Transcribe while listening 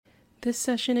This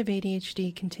session of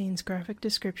ADHD contains graphic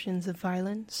descriptions of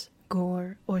violence,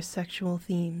 gore, or sexual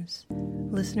themes.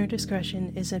 Listener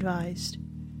discretion is advised.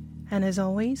 And as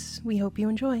always, we hope you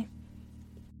enjoy.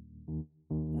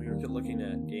 We were looking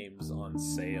at games on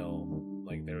sale,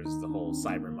 like there was the whole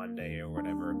Cyber Monday or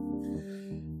whatever,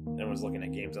 and I was looking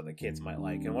at games that the kids might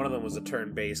like, and one of them was a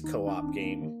turn-based co-op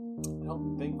game. I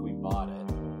don't think we bought it.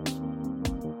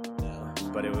 No,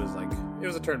 but it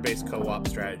was a turn-based co-op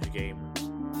strategy game.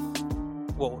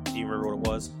 Well, do you remember what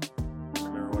it was? I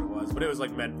don't remember what it was, but it was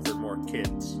like meant for more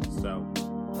kids, so.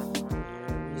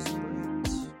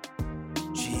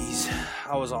 Jeez,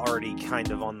 I was already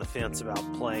kind of on the fence about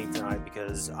playing tonight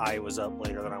because I was up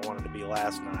later than I wanted to be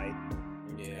last night.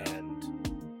 Yeah. And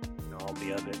I'll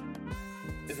be up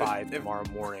at 5 tomorrow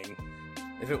morning.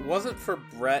 If it wasn't for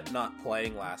Brett not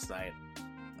playing last night,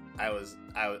 I was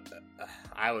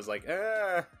like,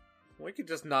 we could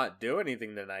just not do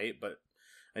anything tonight, but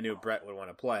I knew Brett would want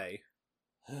to play.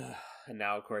 And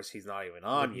now, of course, he's not even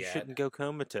on yet. You shouldn't go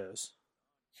comatose.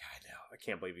 Yeah, I know. I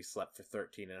can't believe he slept for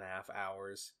 13 and a half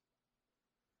hours.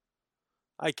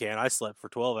 I can. I slept for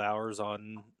 12 hours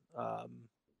on... I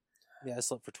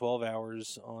slept for 12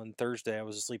 hours on Thursday. I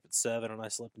was asleep at 7, and I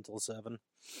slept until 7.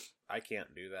 I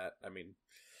can't do that. I mean,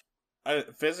 I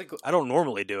don't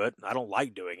normally do it. I don't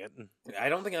like doing it. I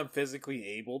don't think I'm physically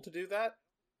able to do that.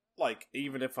 Like,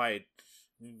 even if I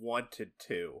wanted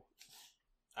to,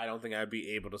 I don't think I'd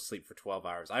be able to sleep for 12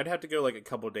 hours. I'd have to go like a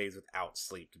couple of days without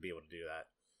sleep to be able to do that.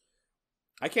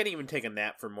 I can't even take a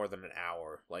nap for more than an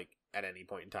hour, like, at any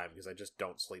point in time, because I just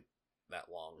don't sleep that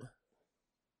long.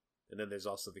 And then there's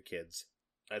also the kids.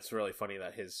 It's really funny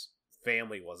that his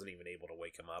family wasn't even able to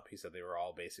wake him up. He said they were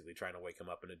all basically trying to wake him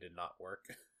up, and it did not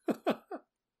work.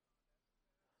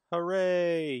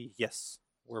 Hooray! Yes,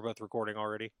 we're both recording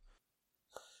already.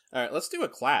 Alright, let's do a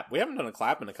clap. We haven't done a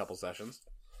clap in a couple sessions.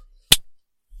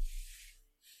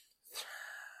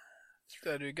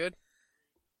 That'd be good.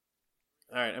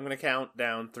 Alright, I'm going to count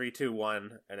down 3, 2,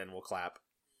 1, and then we'll clap.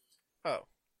 Oh.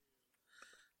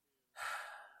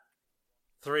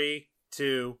 3,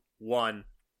 2, 1.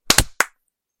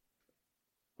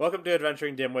 Welcome to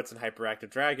Adventuring Dimwits and Hyperactive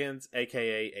Dragons,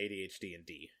 aka ADHD and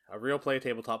D, a real play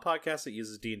tabletop podcast that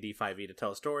uses D&D 5e to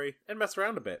tell a story and mess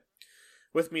around a bit.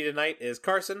 With me tonight is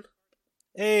Carson.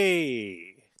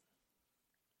 Hey!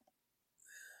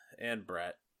 And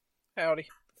Brett. Howdy.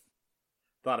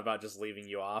 Thought about just leaving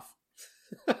you off.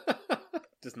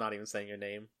 Just not even saying your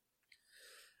name.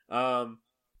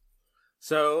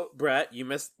 So, Brett, you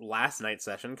missed last night's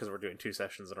session because we're doing 2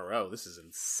 sessions in a row. This is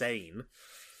insane.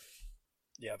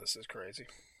 Yeah, this is crazy.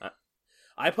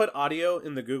 I put audio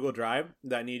in the Google Drive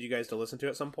that I need you guys to listen to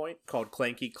at some point called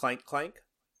Clanky Clank Clank.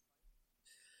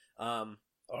 I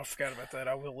forgot about that.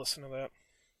 I will listen to that.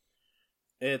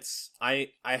 It's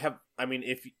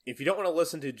if you don't want to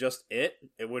listen to just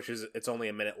it's only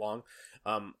a minute long,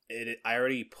 I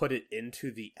already put it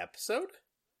into the episode,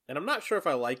 and I'm not sure if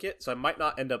I like it, so I might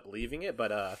not end up leaving it,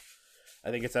 but I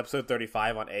think it's episode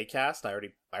 35 on Acast. I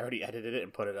already edited it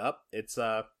and put it up. It's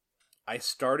I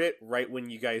start it right when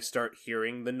you guys start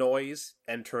hearing the noise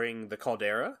entering the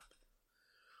caldera,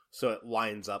 so it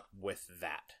lines up with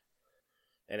that.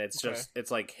 And it's okay.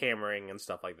 It's like hammering and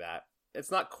stuff like that.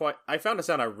 It's not quite... I found a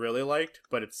sound I really liked,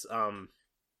 but it's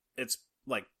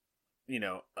like,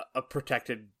 a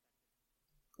protected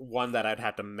one that I'd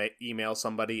have to email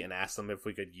somebody and ask them if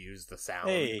we could use the sound.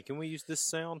 Hey, can we use this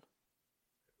sound?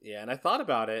 Yeah, and I thought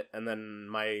about it, and then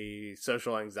my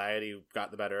social anxiety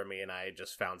got the better of me, and I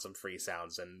just found some free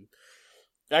sounds and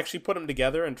actually put them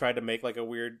together and tried to make like a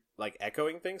weird like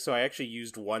echoing thing. So I actually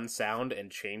used one sound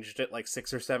and changed it like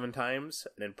 6 or 7 times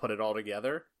and then put it all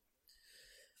together.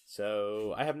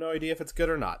 So I have no idea if it's good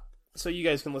or not. So you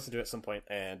guys can listen to it at some point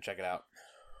and check it out.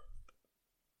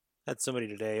 Had somebody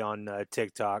today on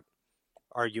TikTok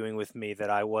arguing with me that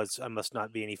I must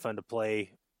not be any fun to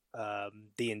play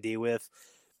D&D with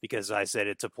because I said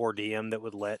it's a poor DM that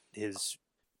would let his...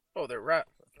 Oh, they're right.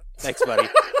 Thanks, buddy.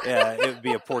 Yeah, it would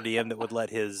be a poor DM that would let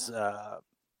his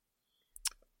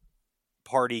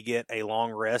party get a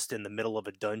long rest in the middle of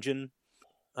a dungeon.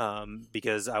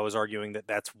 Because I was arguing that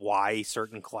that's why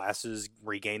certain classes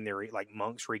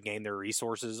monks regain their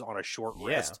resources on a short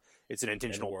rest. It's an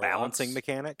intentional balancing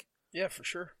mechanic. Yeah, for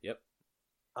sure. Yep.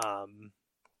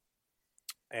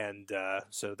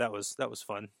 So that was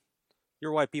fun.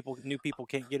 You're why new people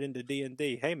can't get into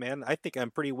D&D. Hey man, I think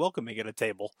I'm pretty welcoming at a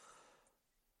table.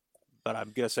 But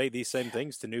I'm gonna say these same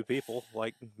things to new people,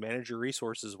 like manage your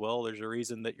resources well. There's a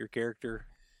reason that your character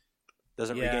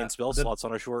doesn't regain spell slots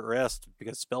on a short rest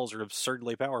because spells are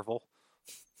absurdly powerful.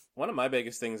 One of my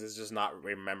biggest things is just not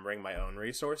remembering my own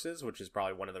resources, which is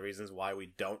probably one of the reasons why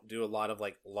we don't do a lot of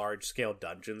like large scale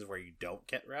dungeons where you don't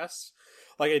get rests.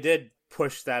 Like I did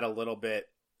push that a little bit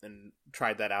and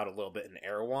tried that out a little bit in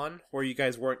Erewhon, where you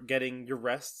guys weren't getting your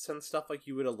rests and stuff like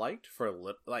you would have liked for a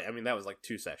little. Like, I mean, that was like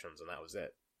 2 sessions and that was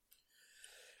it.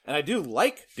 And I do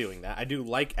like doing that. I do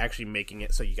like actually making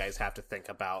it so you guys have to think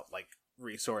about like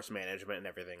resource management and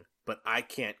everything, but I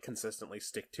can't consistently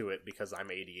stick to it because I'm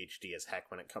ADHD as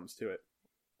heck when it comes to it.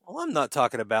 Well, I'm not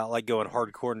talking about like going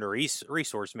hardcore into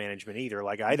resource management either.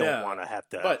 Like I don't No, want to have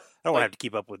to. but I don't want to like, have to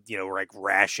keep up with like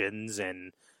rations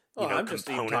and I'm just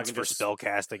even components talking for just spell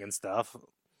casting and stuff.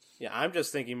 yeah. I'm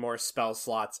just thinking more spell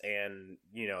slots and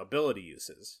ability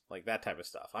uses like that type of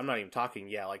stuff. I'm not even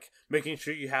talking like making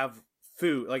sure you have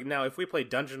food. Like now, if we play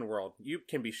Dungeon World, you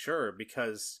can be sure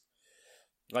because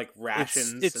like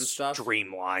rations It's and stuff.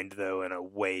 streamlined though in a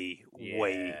way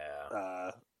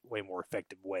Yeah. way more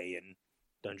effective way in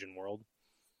Dungeon World.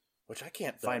 Which I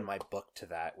can't find my book to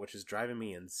that, which is driving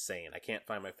me insane. I can't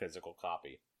find my physical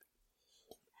copy.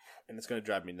 And it's going to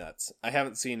drive me nuts. I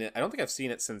haven't seen it. I don't think I've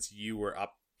seen it since you were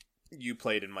up. You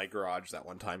played in my garage that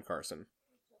one time, Carson.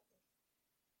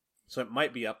 So it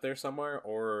might be up there somewhere,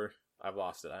 or I've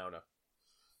lost it. I don't know.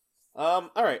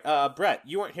 Alright, Brett,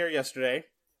 you weren't here yesterday.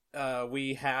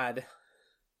 We had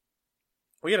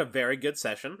a very good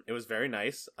session. It was very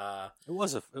nice. It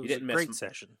was a great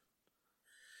session.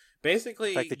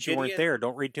 Basically, the fact that you weren't there,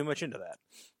 don't read too much into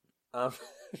that.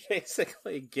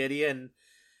 Basically, Gideon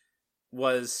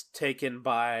was taken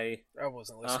by. I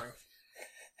wasn't listening.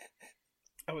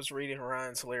 I was reading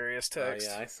Ryan's hilarious Oh text.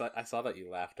 yeah, I saw that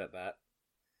you laughed at that.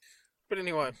 But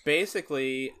anyway,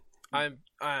 Basically, I'm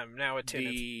now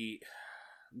attentive.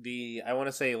 the I want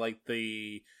to say like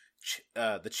the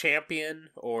champion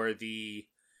or the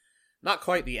not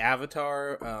quite the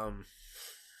avatar.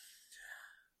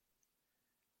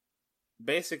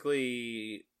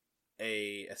 Basically,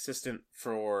 a assistant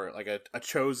for like a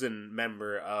chosen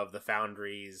member of the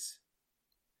Foundry's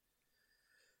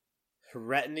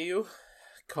retinue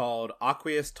called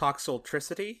Aqueous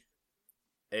Toxiltricity,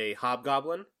 a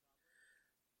hobgoblin,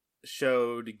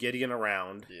 showed Gideon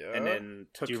around and then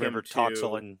took Do you him remember to...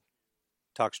 Toxel and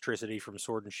Toxtricity from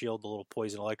Sword and Shield, the little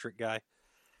poison electric guy?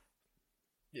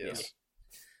 Yes.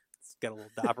 It's got a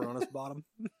little dapper on his bottom.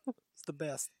 It's the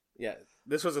best. Yeah,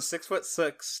 this was a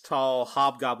 6'6" tall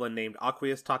hobgoblin named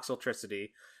Aqueous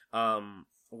Toxiltricity,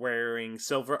 wearing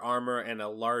silver armor and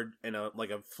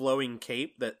a flowing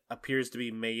cape that appears to be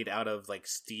made out of like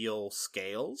steel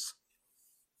scales,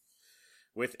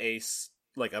 with a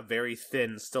very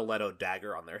thin stiletto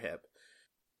dagger on their hip.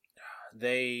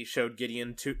 They showed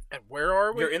Gideon to. And where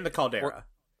are we? You're in the Caldera,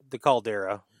 The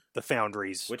Caldera, the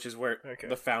Foundries. which is where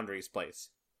the Foundry's place.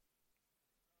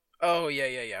 Oh, yeah.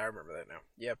 I remember that now.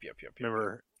 Yep.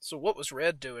 Remember? So what was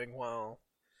Red doing while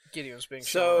Gideon was being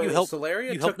So shot?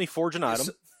 Solaria helped me forge an item.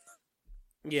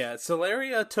 Yeah,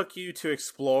 Solaria took you to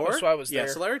explore. That's why I was there.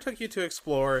 Yeah, Solaria took you to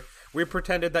explore. We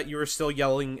pretended that you were still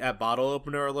yelling at Bottle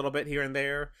Opener a little bit here and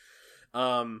there.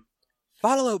 Bottle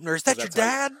Opener, is that your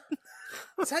dad?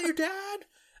 Is that your dad?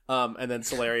 And then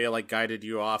Solaria guided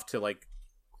you off to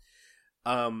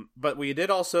but we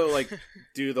did also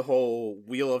do the whole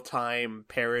Wheel of Time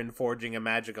Perrin forging a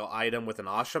magical item with an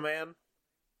Ashaman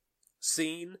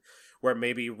scene where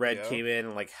maybe Red came in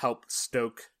and helped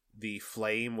stoke the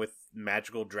flame with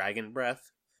magical dragon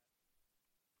breath.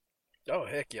 Oh,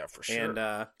 heck yeah, for sure.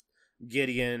 And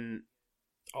Gideon...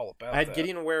 all about I had that.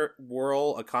 Gideon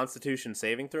whirl a Constitution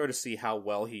saving throw to see how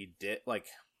well he did,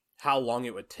 how long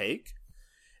it would take.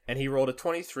 And he rolled a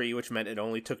 23, which meant it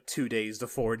only took 2 days to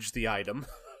forge the item.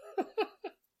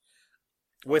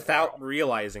 Without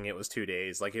realizing it was 2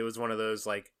 days. It was one of those,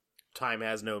 time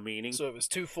has no meaning. So it was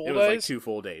 2 full days? days? It was 2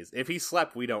 full days. If he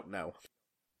slept, we don't know.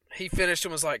 He finished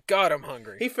and was like, God, I'm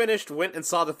hungry. He finished, went and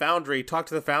saw the Foundry, talked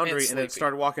to the Foundry, and then sleepy.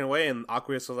 started walking away, and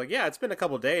Aqueous was like, yeah, it's been a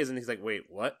couple days. And he's like, wait,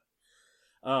 what?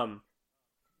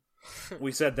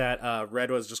 We said that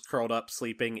Red was just curled up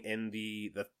sleeping in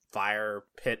the fire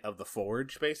pit of the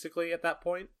forge, basically, at that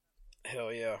point.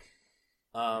 Hell yeah.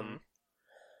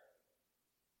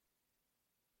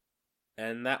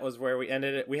 And that was where we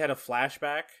ended it. We had a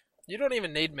flashback. You don't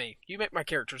even need me. You make my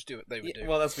characters do what they would do.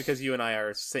 Well, that's because you and I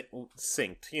are synced.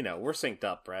 We're synced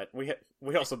up, Brett.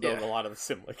 We also build a lot of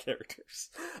similar characters.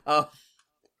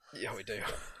 Yeah, we do.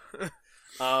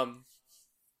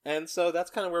 And so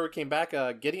that's kind of where we came back.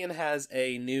 Gideon has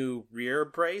a new rear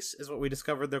brace, is what we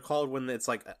discovered they're called when it's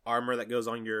armor that goes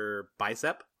on your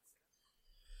bicep.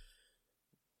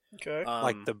 Okay.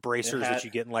 Like the bracers that you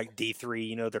get in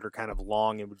D3, that are kind of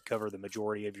long and would cover the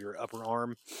majority of your upper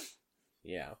arm.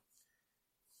 Yeah.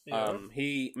 Yeah. Do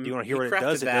you want to hear what it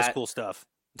does? It does cool stuff.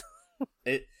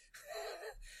 It.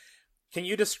 Can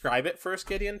you describe it first,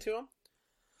 Gideon, to him?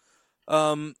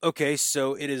 Okay,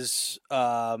 so it is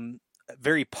a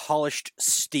very polished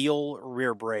steel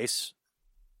rear brace.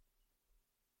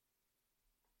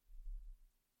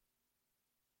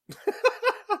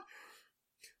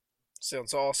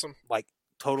 Sounds awesome. Like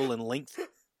total in length.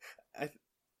 I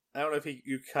don't know if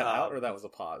you cut out or that was a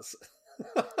pause.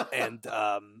 And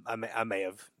I may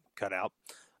have cut out.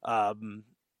 I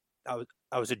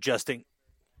was adjusting.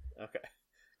 Okay,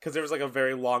 because there was like a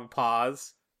very long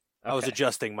pause. Okay. I was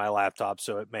adjusting my laptop,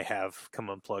 so it may have come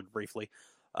unplugged briefly.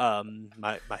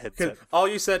 My headset. All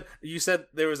you said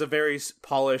there was a very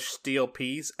polished steel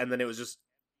piece, and then it was just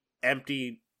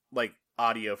empty like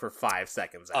audio for 5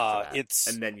 seconds after that.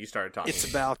 And then you started talking. It's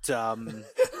about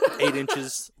 8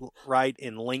 inches right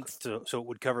in length, so it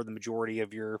would cover the majority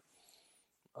of your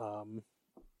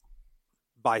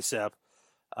bicep.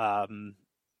 And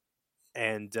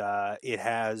it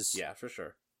has for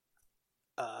sure.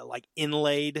 Like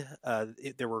inlaid.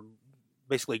 There were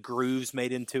basically grooves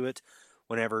made into it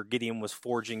whenever Gideon was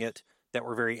forging it that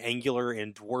were very angular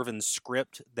in Dwarven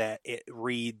script that it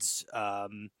reads.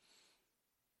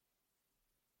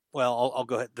 Well, I'll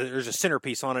go ahead. There's a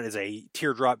centerpiece on it is a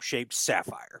teardrop shaped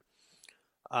sapphire.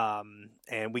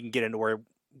 And we can get into where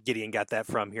Gideon got that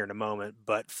from here in a moment,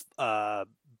 but kind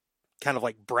of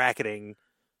like bracketing.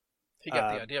 He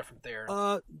got the idea from there.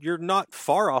 You're not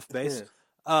far off base.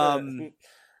 But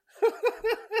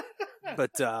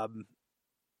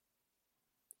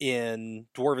in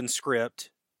Dwarven script,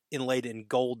 inlaid in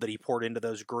gold that he poured into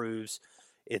those grooves,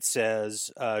 it says,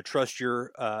 trust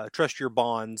your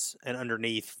bonds, and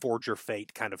underneath, forge your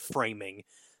fate, kind of framing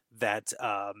that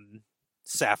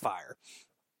sapphire.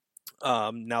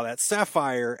 Now that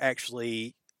sapphire,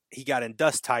 actually, he got in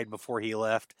Dust Tide before he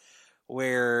left,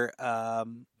 where...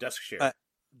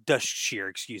 Duskshire,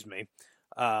 excuse me.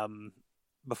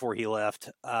 Before he left,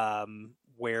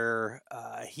 where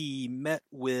he met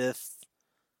with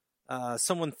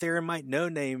someone Theron might know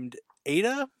named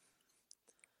Ada,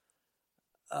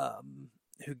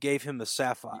 who gave him the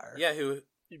sapphire. Yeah, who...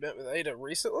 You met with Ada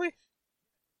recently?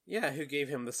 Yeah, who gave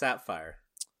him the sapphire.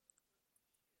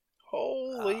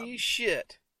 Holy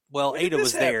shit. Well, Ada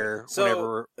was there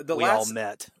whenever we all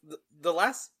met. The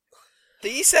last...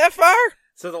 The sapphire?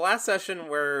 So the last session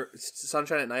where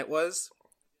Sunshine at Night was...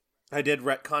 I did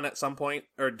retcon at some point,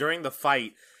 or during the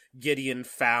fight, Gideon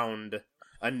found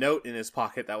a note in his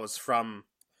pocket that was from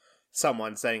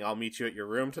someone saying, "I'll meet you at your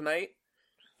room tonight."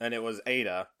 And it was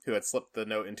Ada who had slipped the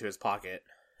note into his pocket.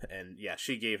 And yeah,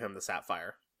 she gave him the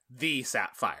sapphire. The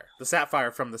sapphire. The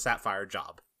sapphire from the sapphire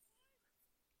job.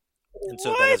 And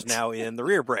so that is now in the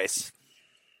rear brace.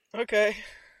 Okay.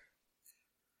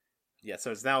 Yeah,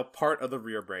 so it's now part of the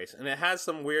rear brace, and it has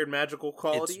some weird magical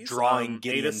qualities. It's drawing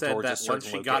Gideon Ada said towards that a certain once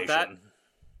she location. got that,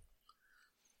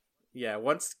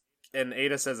 and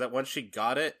Ada says that once she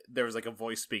got it, there was like a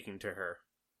voice speaking to her.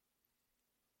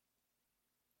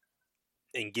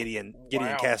 And Gideon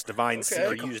Wow. cast Divine Okay.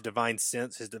 or used Divine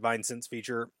Sense, his Divine Sense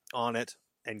feature on it,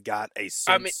 and got a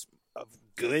sense of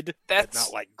good, but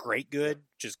not like great good,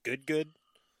 just good.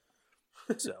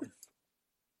 So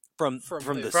from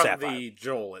the sapphire. the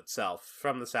Joel itself,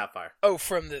 from the sapphire. Oh,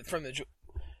 from the.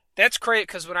 That's great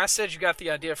because when I said you got the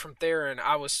idea from Theron,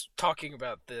 I was talking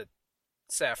about the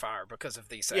sapphire because of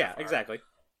the sapphire. Yeah, exactly.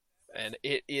 And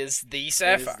it is the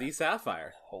sapphire. It is the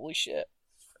sapphire. Holy shit.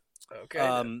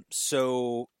 Okay.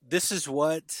 So this is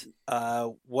what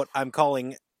I'm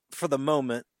calling, for the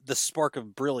moment, the Spark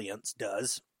of Brilliance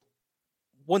does.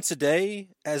 Once a day,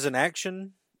 as an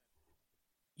action,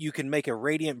 you can make a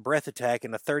radiant breath attack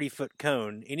in a 30-foot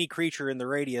cone. Any creature in the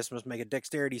radius must make a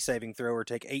dexterity saving throw or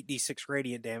take 8d6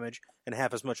 radiant damage and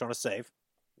half as much on a save.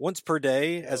 Once per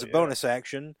day, as a bonus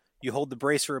action, you hold the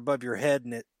bracer above your head,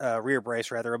 and rear brace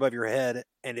rather, above your head,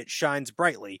 and it shines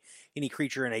brightly. Any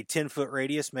creature in a 10-foot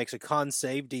radius makes a con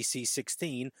save DC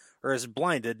 16 or is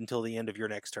blinded until the end of your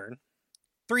next turn.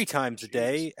 3 times a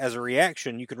day, as a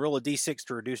reaction, you can roll a d6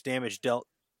 to reduce damage dealt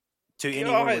to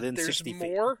anyone within 60 feet.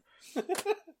 There's more?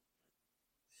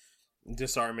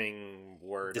 Disarming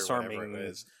word. Disarming. Or whatever it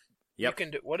is. You Yep.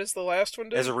 can do. What does the last one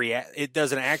do? As it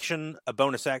does an action, a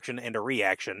bonus action, and a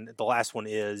reaction. The last one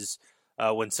is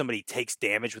when somebody takes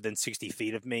damage within 60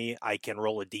 feet of me, I can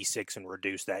roll a d6 and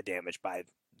reduce that damage by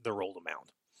the rolled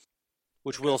amount,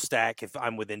 which will stack if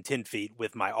I'm within 10 feet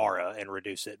with my aura and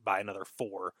reduce it by another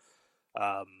 4.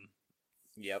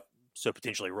 Yep. So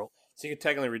potentially roll. So you can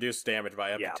technically reduce damage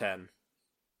by up to 10.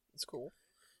 That's cool.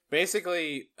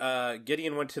 Basically,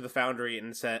 Gideon went to the Foundry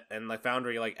and said, and the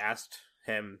Foundry asked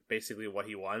him basically what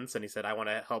he wants, and he said, I want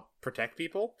to help protect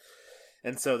people.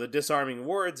 And so the Disarming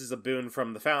Words is a boon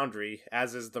from the Foundry,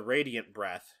 as is the Radiant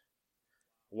Breath,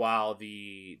 while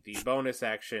the bonus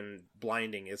action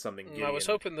Blinding is something Gideon... I was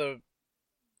hoping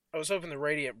the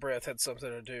Radiant Breath had something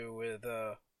to do with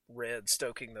Red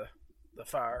stoking the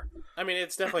fire. I mean,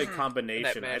 it's definitely a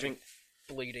combination. I think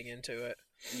bleeding into it.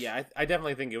 Yeah, I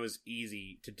definitely think it was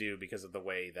easy to do because of the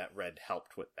way that Red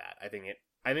helped with that.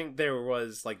 I think there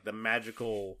was like the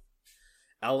magical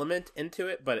element into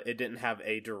it, but it didn't have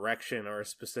a direction or a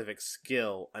specific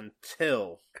skill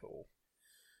until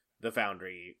the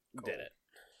Foundry did it.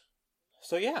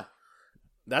 So yeah,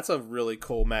 that's a really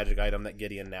cool magic item that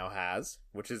Gideon now has,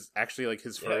 which is actually like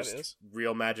his first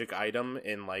real magic item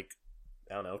in like,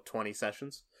 I don't know, 20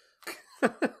 sessions.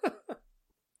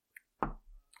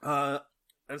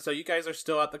 And so you guys are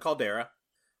still at the Caldera.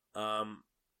 I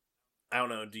don't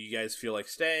know, do you guys feel like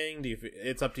staying?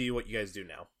 It's up to you what you guys do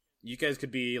now. You guys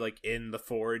could be like in the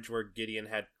forge where Gideon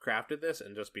had crafted this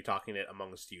and just be talking it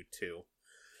amongst you two.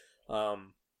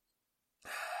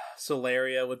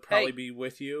 Solaria would probably be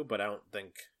with you, but I don't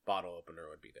think Bottle Opener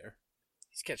would be there.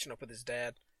 He's catching up with his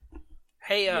dad.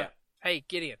 Hey, hey,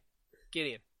 Gideon.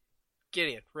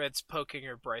 Red's poking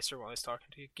her bracer while he's talking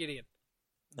to you. Gideon.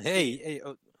 Hey,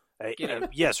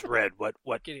 yes, Red. What?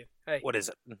 Gideon. Hey. What is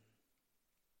it?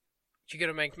 You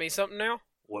gonna make me something now?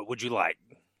 What would you like?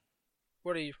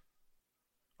 What are you?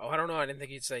 Oh, I don't know. I didn't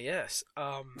think you'd say yes.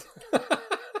 I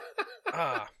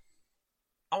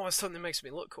want something that makes me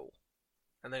look cool.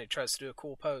 And then he tries to do a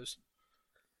cool pose.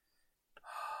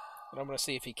 And I'm gonna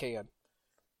see if he can.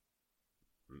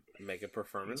 Make a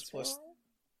performance plus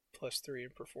 3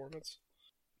 in performance.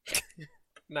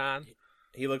 9.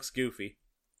 He looks goofy.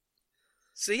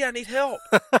 See, I need help.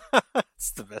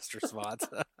 It's the best response.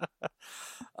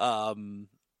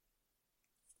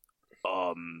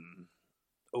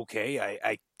 Okay,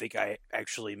 I think I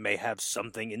actually may have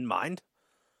something in mind.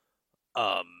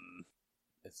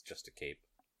 It's just a cape.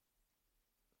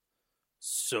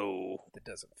 So that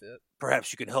doesn't fit.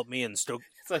 Perhaps you can help me and stoke.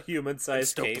 It's a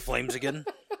human-sized cape. Stoke the flames again.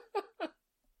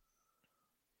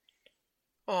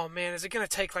 Oh man, is it gonna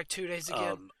take like 2 days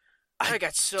again? I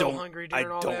got so hungry during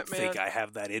all that, man. I don't think I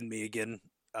have that in me again.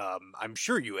 I'm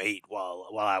sure you ate while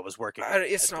I was working at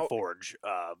the forge.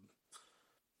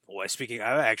 Well, speaking,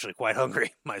 I'm actually quite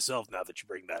hungry myself now that you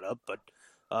bring that up, but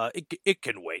it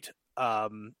can wait.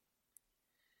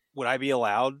 Would I be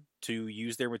allowed to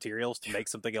use their materials to make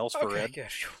something else for Red?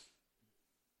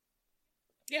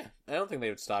 Yeah, I don't think they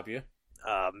would stop you.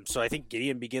 So I think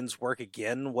Gideon begins work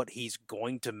again. What he's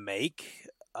going to make,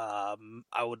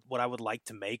 what I would like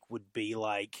to make would be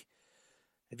like,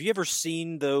 have you ever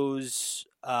seen those,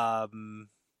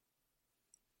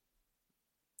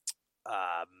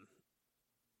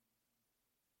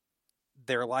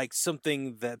 they're like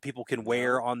something that people can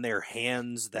wear on their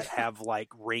hands that have like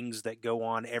rings that go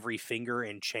on every finger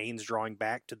and chains drawing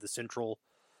back to the central.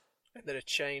 And then a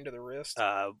chain to the wrist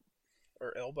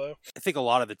or elbow. I think a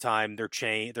lot of the time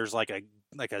there's like a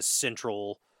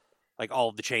central, like all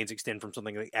of the chains extend from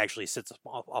something that actually sits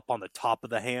up on the top of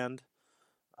the hand.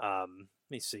 Let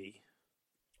me see.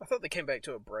 I thought they came back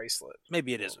to a bracelet.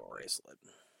 Maybe it is a bracelet.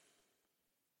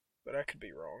 But I could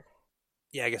be wrong.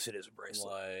 Yeah, I guess it is a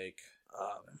bracelet. Like,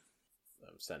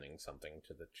 I'm sending something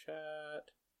to the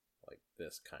chat. Like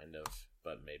this kind of,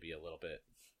 but maybe a little bit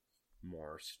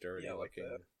more sturdy looking.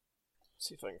 That.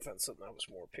 See if I can find something I was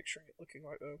more picturing it looking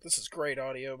like, though. This is great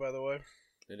audio, by the way.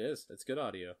 It is. It's good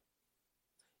audio.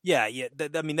 Yeah.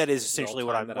 I mean, that is essentially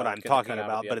what I'm talking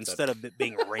about. But instead of it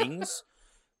being rings,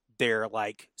 they're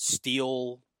like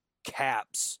steel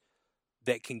caps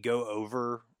that can go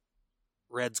over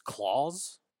Red's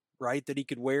claws, right? That he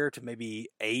could wear to maybe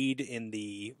aid in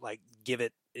the, like, give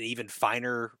it an even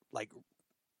finer, like,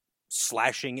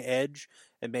 slashing edge,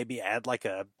 and maybe add like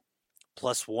a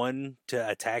 +1 to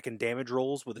attack and damage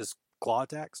rolls with his claw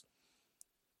attacks.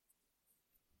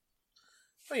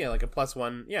 Oh yeah, like a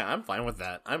 +1. Yeah, I'm fine with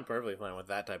that. I'm perfectly fine with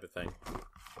that type of thing.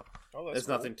 Oh, that's It's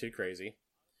nothing too crazy.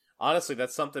 Honestly,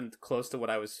 that's something close to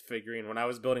what I was figuring. When I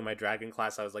was building my dragon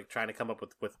class, I was like trying to come up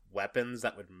with weapons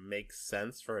that would make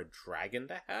sense for a dragon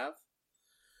to have.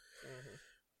 Mm-hmm.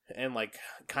 And like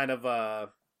kind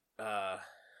of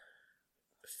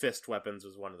fist weapons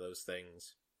was one of those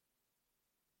things.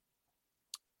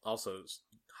 Also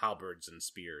halberds and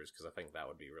spears, because I think that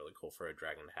would be really cool for a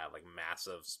dragon to have, like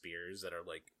massive spears that are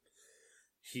like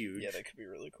huge. Yeah, that could be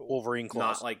really cool. Wolverine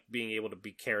claws. Not like being able to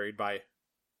be carried by...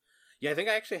 Yeah, I think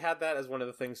I actually had that as one of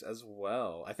the things as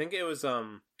well. I think it was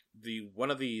the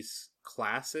one of these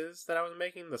classes that I was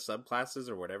making, the subclasses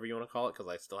or whatever you want to call it, because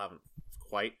I still haven't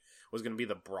quite, was going to be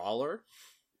the brawler,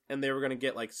 and they were going to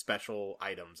get like special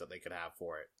items that they could have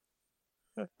for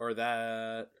it, or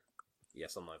that, yeah,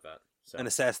 something like that. So An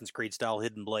Assassin's Creed style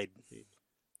hidden blade.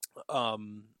 yeah,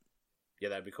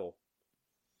 that'd be cool.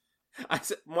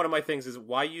 One of my things is,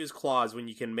 why use claws when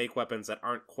you can make weapons that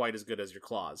aren't quite as good as your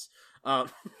claws?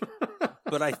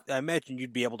 But I imagine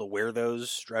you'd be able to wear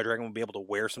those. Dry Dragon would be able to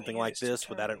wear something like Latest this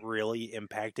without it attorney. really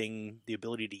impacting the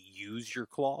ability to use your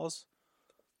claws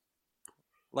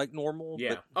like normal.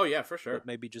 Yeah. But, Oh yeah, for sure. but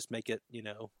maybe just make it,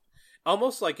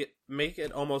 Almost like make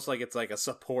it almost like it's like a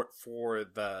support for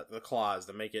the claws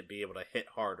to make it be able to hit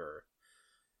harder,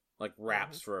 like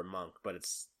wraps for a monk, but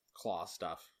it's claw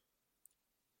stuff.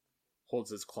 Holds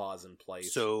his claws in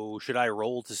place. So should I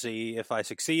roll to see if I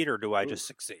succeed, or do I just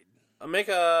succeed? Make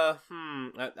a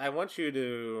I want you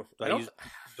to.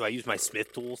 Do I use my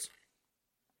smith tools?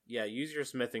 Yeah, use your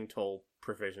smithing tool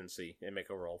proficiency and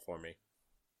make a roll for me.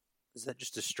 Is that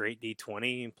just a straight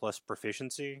D20 plus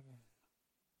proficiency?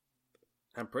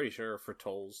 I'm pretty sure for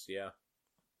tolls, yeah.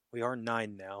 We are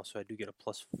 9 now, so I do get a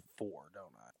 +4,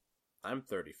 don't I? I'm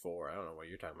 34. I don't know what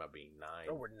you're talking about being 9.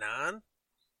 Oh, we're 9?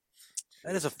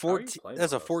 That is a How are you 14. playing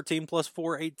That's a with us? 14 plus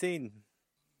 4, 18.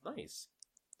 Nice.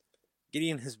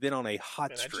 Gideon has been on a hot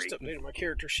Man, I streak. just updated my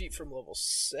character sheet from level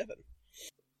 7.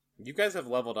 You guys have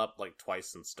leveled up like twice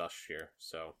since Dust Shear,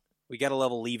 so We got a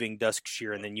level leaving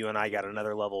Duskshear, and then you and I got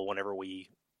another level whenever we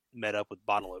met up with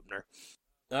Bottle Opener.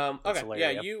 okay,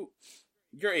 hilarious. yeah,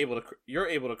 you're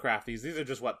able to craft these. These are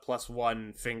just what,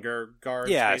 +1 finger guards.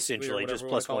 Yeah, basically, or essentially, whatever just we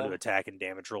wanna +1 call to them. attack and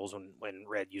damage rolls when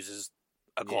Red uses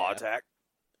a claw Yeah. attack.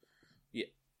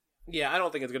 Yeah, I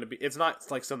don't think it's gonna be. It's not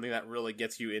like something that really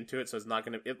gets you into it, so it's not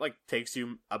gonna. It like takes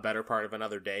you a better part of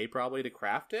another day probably to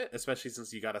craft it, especially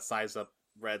since you got to size up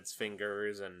Red's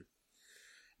fingers, and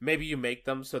maybe you make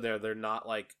them so they're not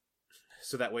like,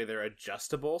 so that way they're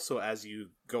adjustable. So as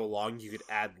you go along, you could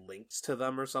add links to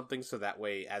them or something, so that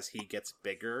way as he gets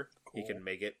bigger, he can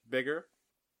make it bigger.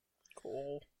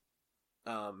 Cool.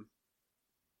 But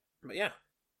yeah,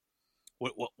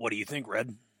 What do you think,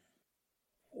 Red?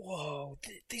 Whoa,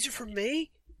 these are for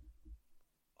me?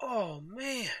 Oh,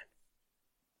 man.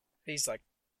 He's like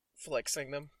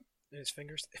flexing them in his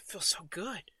fingers. It feels so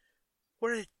good.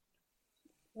 What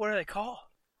are they called?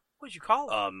 What did you call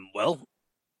them? Well,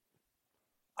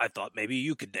 I thought maybe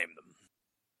you could name them.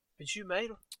 But you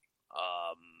made them.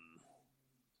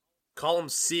 call him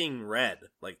Seeing Red,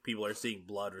 like people are seeing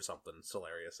blood or something.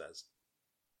 Solaria says.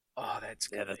 Oh, that's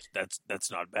good. Yeah,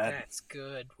 that's not bad. That's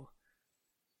good.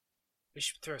 We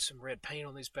should throw some red paint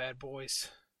on these bad boys.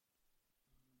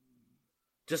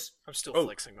 Just I'm still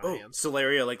flexing my hands.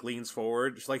 Solaria like leans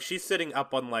forward, like she's sitting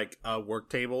up on like a work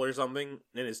table or something,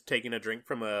 and is taking a drink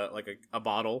from a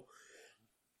bottle.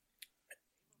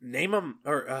 Name them,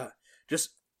 or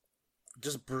just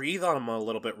breathe on them a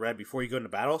little bit, Red, before you go into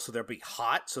battle, so they'll be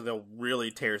hot, so they'll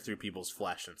really tear through people's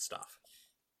flesh and stuff.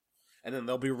 And then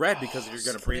they'll be red because you're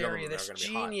going to breathe on them, and they're That's going to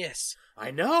be hot. genius. I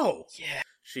know. Yeah.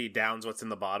 She downs what's in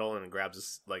the bottle and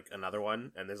grabs like another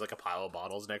one, and there's like a pile of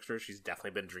bottles next to her. She's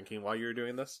definitely been drinking while you were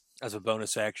doing this. As a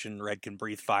bonus action, Red can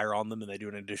breathe fire on them, and they do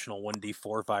an additional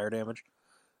 1d4 fire damage.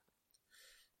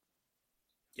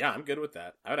 Yeah, I'm good with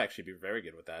that. I would actually be very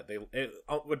good with that. It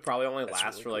would probably only That's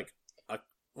last really for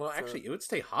cool. like actually, it would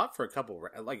stay hot for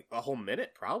like a whole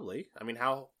minute probably. I mean,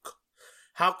 how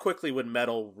quickly would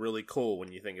metal really cool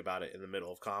when you think about it in the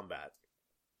middle of combat?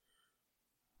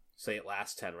 Say it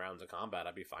lasts 10 rounds of combat,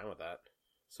 I'd be fine with that.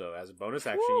 So as a bonus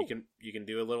action, Woo! you can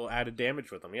do a little added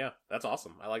damage with them. Yeah, that's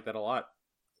awesome. I like that a lot.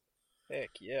 Heck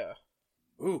yeah.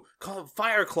 Ooh, call them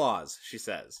Fire Claws, she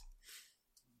says,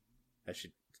 as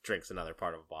she drinks another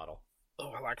part of a bottle. Oh,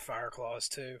 I like fire claws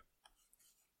too.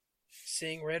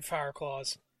 Seeing red fire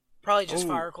claws. Probably just Ooh.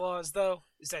 fire claws though.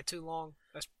 Is that too long?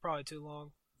 That's probably too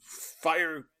long.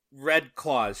 Fire Red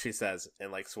Claws, she says,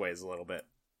 and like sways a little bit.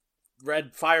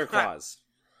 Red Fire Claws.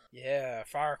 Yeah,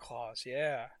 fire claws.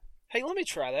 Yeah. Hey, let me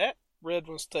try that. Red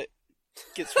wants to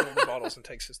gets one of the bottles and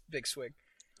takes a big swig.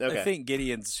 Okay. I think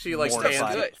Gideon's She, like, mortified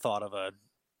stands at good. the thought of an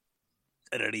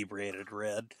inebriated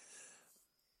Red.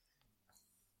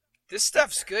 This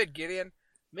stuff's good, Gideon.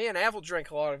 Me and Avril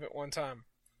drank a lot of it one time.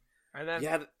 And then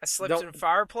Yeah, I slept don't- in a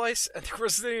fireplace and there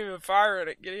wasn't even fire in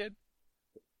it, Gideon.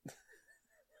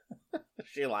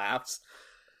 she laughs.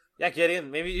 Yeah,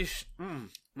 Gideon, maybe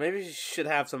you should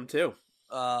have some too.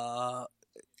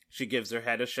 She gives her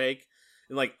head a shake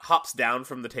and like hops down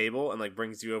from the table and like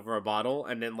brings you over a bottle,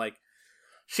 and then like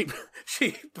she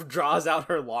draws out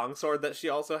her longsword that she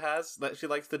also has that she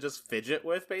likes to just fidget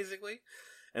with basically,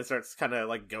 and starts kind of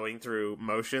like going through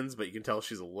motions, but you can tell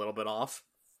she's a little bit off.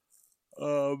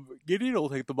 Gideon will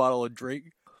take the bottle and drink.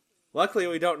 Luckily,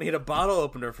 we don't need a bottle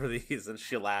opener for these. And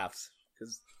she laughs.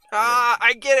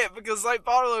 I get it, because like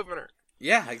bottle opener.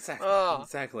 Yeah, exactly. Oh,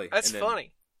 exactly. That's And then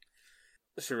funny.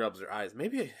 She rubs her eyes.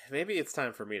 Maybe it's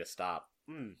time for me to stop.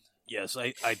 Yes,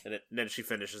 And then she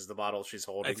finishes the bottle she's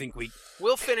holding. I think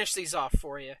We'll finish these off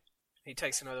for you. He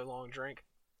takes another long drink.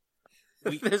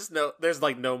 there's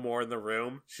like no more in the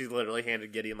room. She literally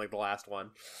handed Gideon like the last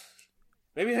one.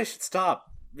 Maybe I should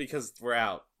stop because we're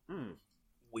out. Sorry,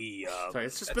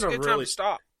 it's just That's been a a good time really to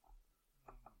stop.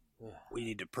 we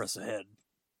need to press ahead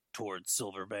towards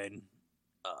Silverbane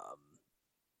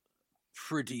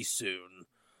pretty soon.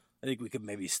 I think we could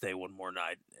maybe stay one more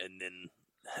night and then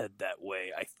head that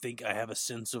way. I think I have a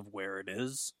sense of where it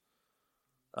is.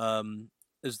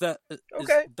 Is that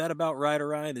Okay. Is that about right,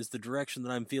 Orion? Is the direction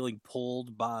that I'm feeling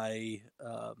pulled by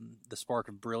the spark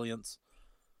of brilliance?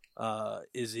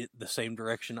 Is it the same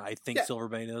direction I think Yeah.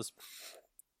 Silverbane is?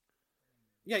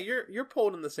 Yeah, you're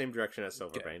pulled in the same direction as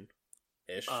Silverbane.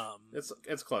 Ish.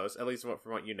 It's close, at least from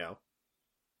what you know.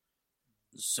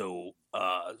 So,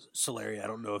 Solaria, I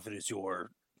don't know if it is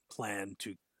your plan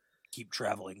to keep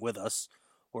traveling with us,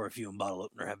 or if you and Bottle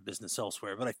Opener have business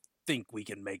elsewhere, but I think we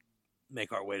can make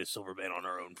our way to Silverbane on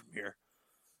our own from here.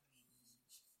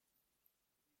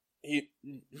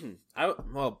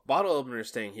 Bottle Opener's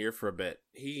staying here for a bit.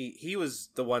 He was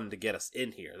the one to get us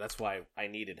in here. That's why I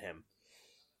needed him.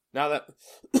 Now that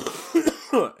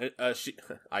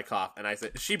I cough and I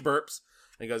say she burps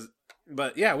and goes,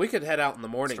 but yeah, we could head out in the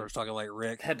morning. Starts talking like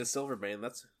Rick. Head to Silverbane.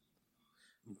 That's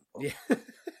yeah.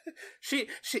 she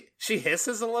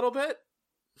hisses a little bit.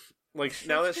 Like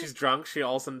now that she's drunk, she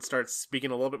all of a sudden starts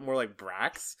speaking a little bit more like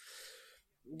Brax.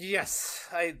 Yes,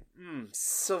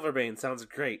 Silverbane sounds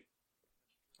great.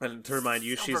 And to remind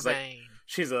you, she's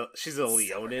a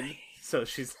Leonin, so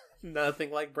she's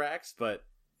nothing like Brax, but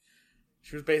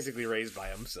she was basically raised by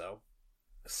him. So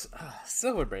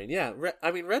Silverbane, yeah.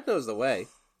 Red knows the way.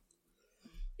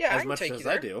 Yeah, as I can much take as you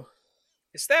there. I do.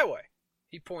 It's that way.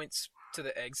 He points to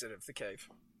the exit of the cave.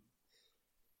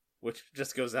 Which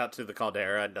just goes out to the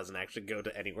caldera and doesn't actually go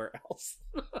to anywhere else.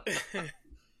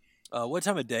 What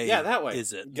time of day that way.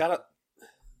 is it?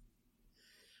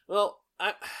 Well,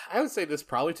 I would say this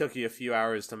probably took you a few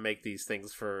hours to make these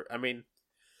things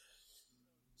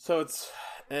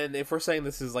and if we're saying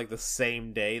this is like the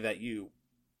same day that you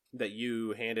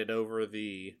handed over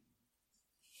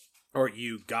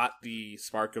you got the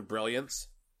Spark of Brilliance,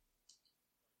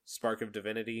 Spark of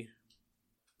Divinity,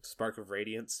 Spark of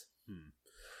Radiance.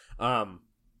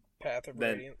 Path of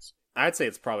Radiance. I'd say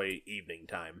it's probably evening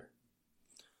time.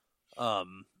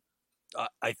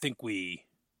 I think we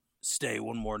stay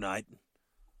one more night,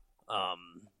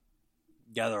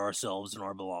 gather ourselves and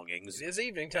our belongings. It is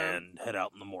evening time. And head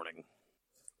out in the morning.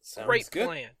 Sounds Great good.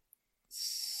 plan.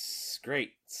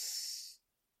 Great.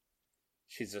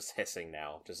 She's just hissing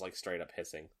now, just like straight up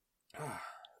hissing.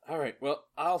 All right, well,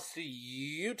 I'll see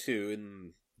you two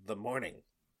in the morning.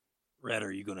 Red,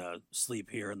 are you gonna sleep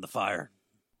here in the fire?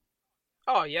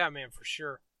 Oh yeah, man, for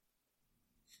sure.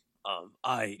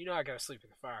 I gotta sleep in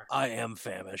the fire. I am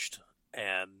famished,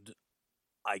 and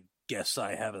I guess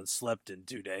I haven't slept in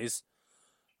 2 days.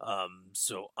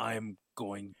 So I'm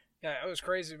going. Yeah, it was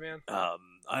crazy, man.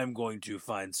 I'm going to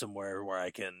find somewhere where I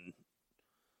can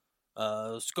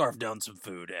scarf down some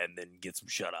food and then get some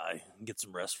shut eye and get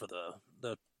some rest for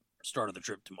the start of the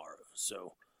trip tomorrow.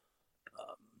 So,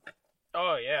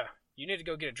 Oh yeah, you need to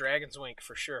go get a dragon's wink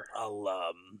for sure.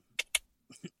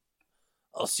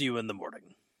 I'll see you in the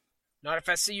morning. Not if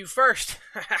I see you first.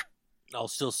 I'll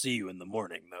still see you in the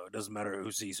morning, though. It doesn't matter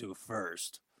who sees who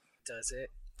first. Does it?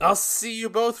 I'll see you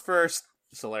both first,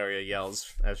 Solaria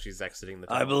yells as she's exiting the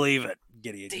tunnel. I believe it.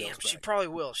 Gideon Damn, yells she back. probably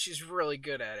will. She's really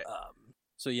good at it.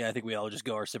 So yeah, I think we all just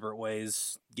go our separate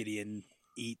ways. Gideon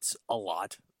eats a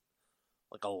lot.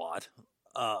 Like a lot.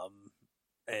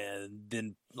 And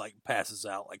then like passes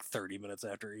out like 30 minutes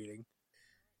after eating.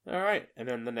 All right, and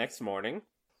then the next morning,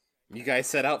 you guys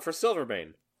set out for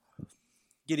Silverbane.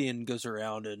 Gideon goes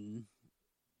around and,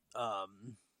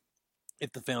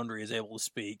 if the Foundry is able to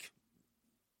speak,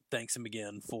 thanks him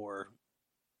again for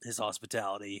his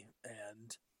hospitality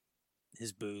and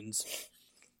his boons.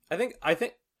 I think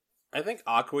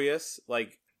Aqueous,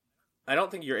 like, I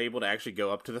don't think you're able to actually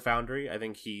go up to the Foundry. I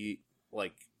think he's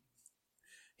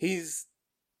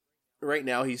right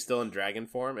now he's still in dragon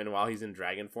form, and while he's in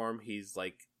dragon form, he's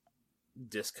like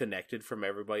disconnected from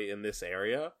everybody in this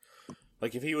area.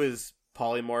 Like if he was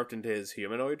polymorphed into his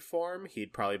humanoid form,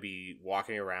 he'd probably be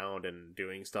walking around and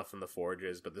doing stuff in the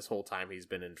forges, but this whole time he's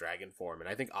been in dragon form. And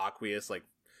I think Aqueous like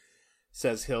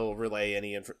says he'll relay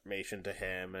any information to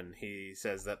him, and he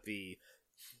says that the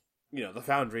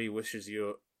Foundry wishes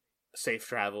you safe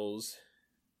travels.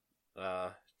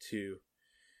 To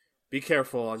be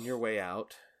careful on your way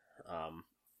out.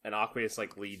 And Aqueous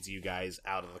like leads you guys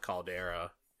out of the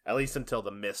caldera, at least until the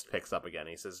mist picks up again.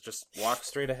 He says, "Just walk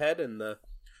straight ahead, and the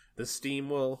steam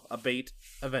will abate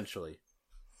eventually."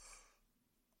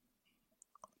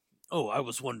 Oh, I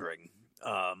was wondering,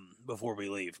 before we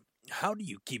leave, how do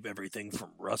you keep everything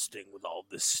from rusting with all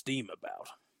this steam about?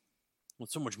 With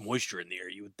so much moisture in the air,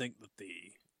 you would think that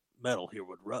the metal here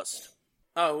would rust.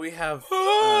 Oh, we have.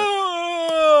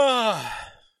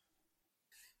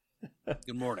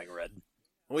 Good morning, Red.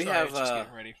 We Sorry, I have. was just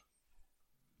getting ready.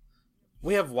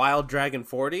 We have Wild Dragon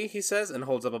 40. He says, and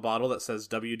holds up a bottle that says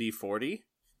WD 40.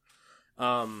 He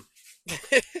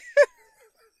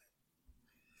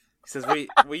says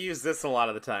we use this a lot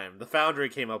of the time. The Foundry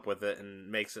came up with it and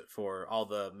makes it for all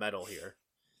the metal here.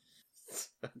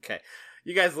 Okay,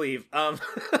 you guys leave.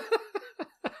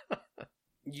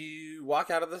 You walk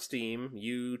out of the steam,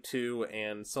 you two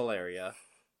and Solaria.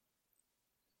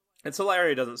 And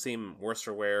Solaria doesn't seem worse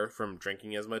for wear from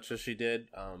drinking as much as she did.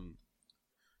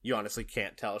 You honestly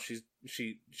can't tell. She's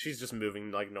just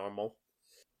moving like normal.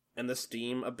 And the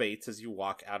steam abates as you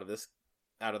walk out of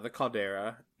the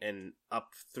caldera and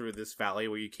up through this valley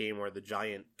where you came, where the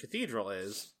giant cathedral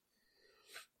is.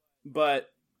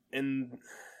 But in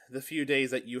the few days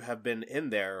that you have been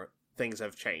in there, things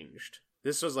have changed.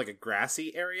 This was like a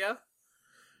grassy area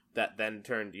that then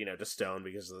turned, to stone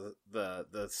because of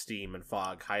the steam and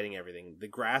fog hiding everything. The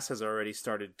grass has already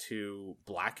started to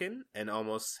blacken and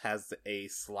almost has a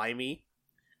slimy,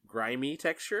 grimy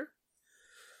texture.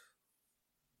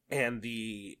 And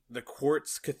the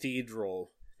quartz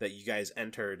cathedral that you guys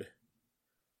entered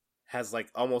has like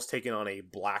almost taken on a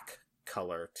black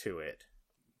color to it.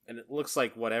 And it looks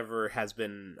like whatever has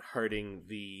been hurting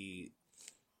the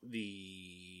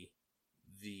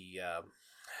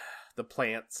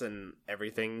plants and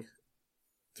everything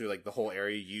through like the whole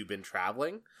area you've been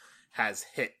traveling has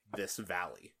hit this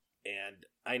valley. And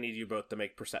I need you both to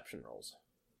make perception rolls.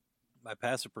 My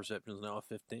passive perception is now a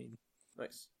 15.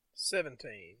 Nice.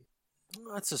 17.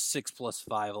 That's a 6 plus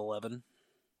 5, 11.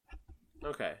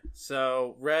 Okay,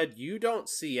 so Red, you don't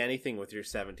see anything with your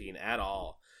 17 at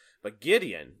all. But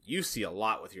Gideon, you see a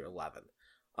lot with your 11.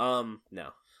 No.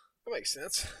 That makes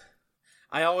sense.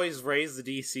 I always raise the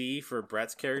DC for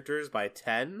Brett's characters by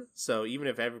 10, so even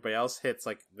if everybody else hits,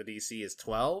 like, the DC is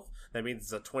 12, that means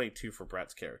it's a 22 for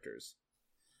Brett's characters.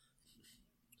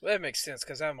 Well, that makes sense,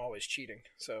 because I'm always cheating,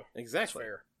 so Exactly. it's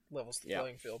fair. Levels the Yeah.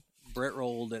 playing field. Brett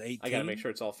rolled an 18. I gotta make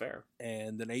sure it's all fair.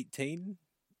 And an 18.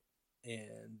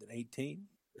 And an 18.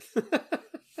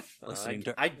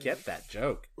 I get that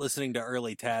joke. Listening to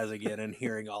early Taz again and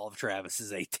hearing all of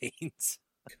Travis's 18s.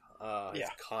 Yeah, It's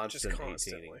constant just 18.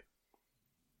 constantly.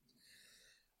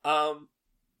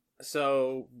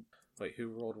 So, wait, who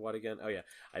rolled what again? Oh yeah,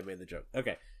 I made the joke.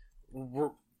 Okay.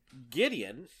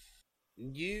 Gideon,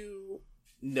 you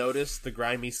notice the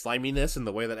grimy sliminess and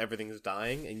the way that everything's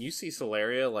dying, and you see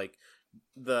Solaria, like,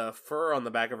 the fur on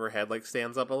the back of her head, like,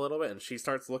 stands up a little bit, and she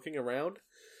starts looking around.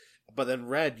 But then,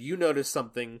 Red, you notice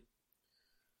something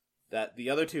that the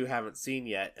other two haven't seen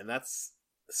yet, and that's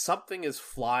something is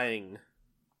flying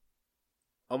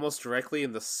almost directly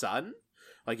in the sun.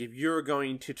 Like, if you were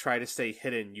going to try to stay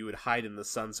hidden, you would hide in the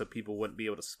sun so people wouldn't be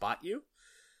able to spot you.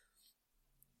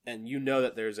 And you know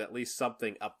that there's at least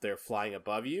something up there flying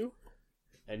above you.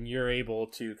 And you're able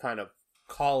to kind of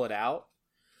call it out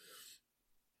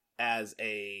as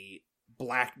a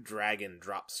black dragon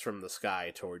drops from the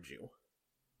sky towards you.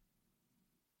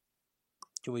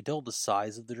 Can we tell the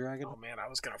size of the dragon? Oh man, I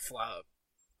was gonna fly up.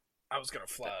 I was gonna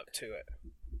fly up to it.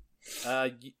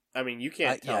 I mean, you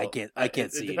can't tell. Yeah, I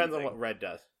can't see It depends anything. on what Red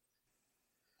does.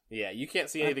 Yeah, you can't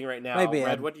see anything right now. My bad.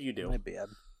 Red, what do you do? My bad.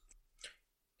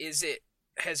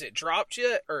 Has it dropped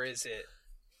yet, or is it?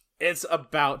 It's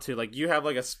about to. Like, you have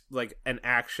like an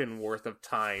action worth of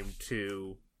time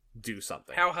to do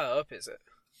something. How high up is it?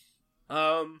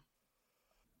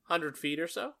 100 feet or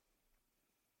so.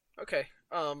 Okay.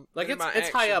 Like, in my it's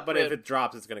high action, up, but Red, if it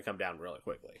drops, it's going to come down really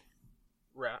quickly.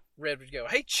 Red would go,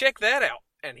 "Hey, check that out!"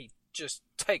 And he just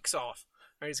takes off,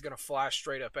 and he's gonna fly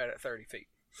straight up at it 30 feet.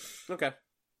 Okay.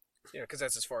 Yeah, because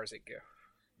that's as far as it can go.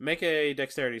 Make a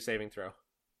dexterity saving throw.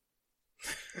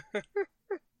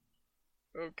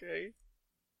 Okay.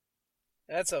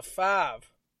 That's a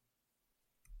 5.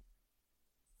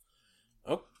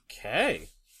 Okay.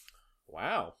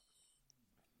 Wow.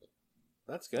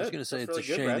 That's good. I was going to say That's it's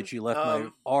really a good, shame Red. that you left my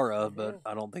aura, mhm. but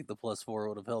I don't think the +4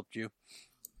 would have helped you.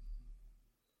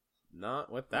 Not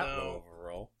with that No. low of a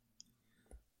roll.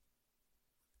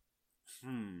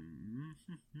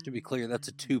 To be clear, that's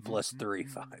a 2 plus 3,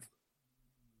 5.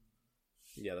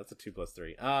 Yeah, that's a 2 plus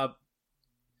 3.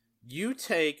 You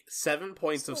take 7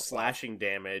 points of slashing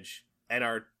damage and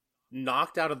are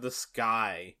knocked out of the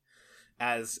sky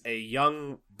as a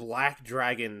young black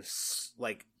dragon,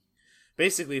 like,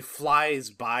 basically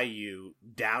flies by you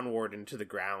downward into the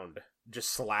ground, just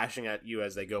slashing at you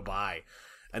as they go by.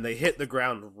 And they hit the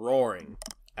ground roaring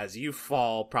as you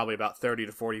fall probably about 30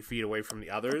 to 40 feet away from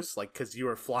the others, like, because you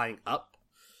were flying up.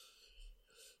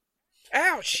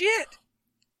 Ow, shit!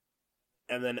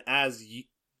 And then as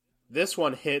this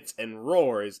one hits and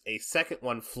roars, a second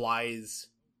one flies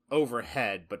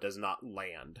overhead but does not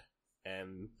land.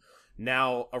 And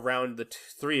now around the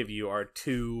three of you are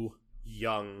two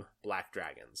young black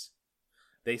dragons.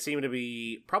 They seem to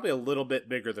be probably a little bit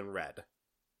bigger than Red.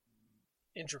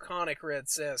 And Draconic Red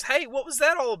says, "Hey, what was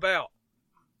that all about?"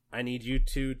 I need you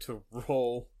two to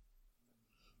roll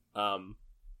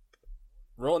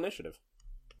initiative.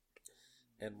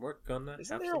 And we're gonna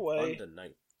Isn't have there some a way fun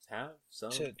tonight. Have some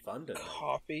to fun tonight.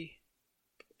 Copy?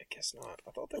 I guess not.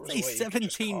 I thought there was It's a way a you could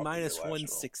just 17 copy minus your last roll.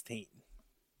 116.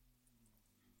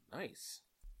 Nice.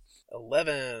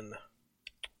 11.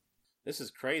 This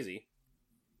is crazy.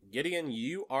 Gideon,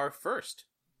 you are first.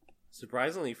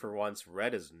 Surprisingly, for once,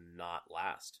 Red is not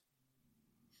last.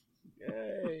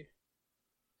 Yay.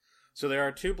 So there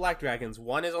are two black dragons.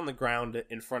 One is on the ground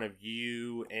in front of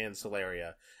you and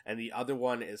Solaria, and the other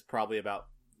one is probably about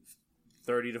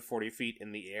 30 to 40 feet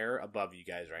in the air above you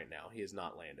guys right now. He has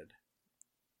not landed.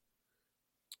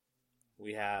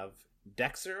 We have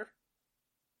Dexter,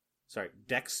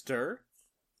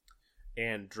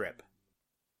 and Drip.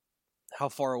 How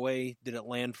far away did it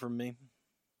land from me?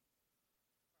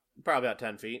 Probably about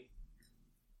 10 feet.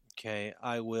 Okay,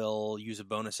 I will use a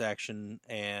bonus action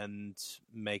and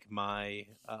make my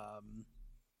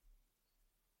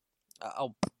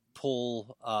I'll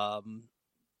pull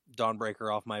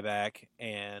Dawnbreaker off my back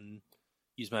and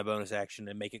use my bonus action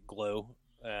and make it glow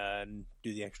and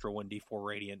do the extra 1d4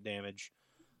 radiant damage.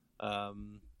 I'll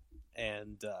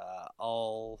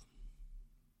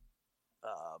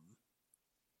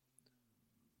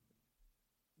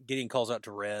Gideon calls out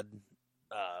to Red.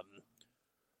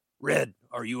 Red,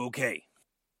 are you okay?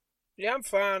 Yeah, I'm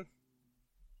fine.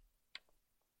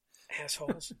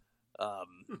 Assholes.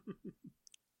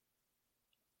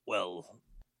 Well,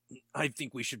 I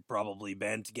think we should probably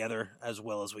band together as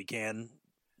well as we can.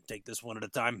 Take this one at a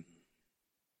time.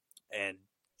 And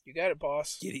You got it,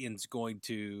 boss. Gideon's going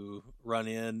to run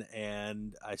in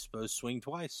and I suppose swing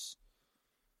twice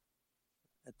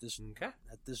at this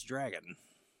dragon.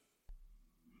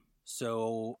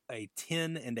 So a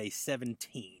 10 and a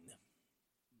 17.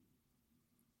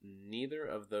 Neither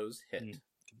of those hit.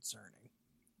 Concerning.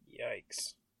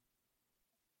 Yikes.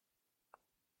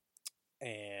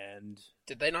 And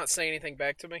Did they not say anything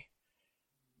back to me?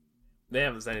 They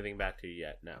haven't said anything back to you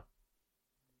yet, no.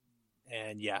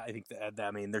 yeah, I think that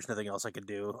I mean, there's nothing else I could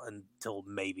do until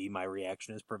maybe my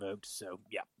reaction is provoked. So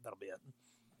yeah, that'll be it.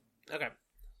 Okay.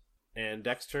 And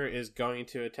Dexter is going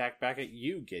to attack back at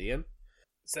you, Gideon.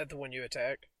 Is that the one you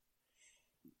attacked?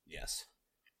 Yes.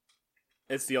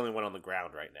 It's the only one on the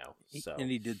ground right now. So And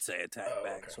he did say attack Oh,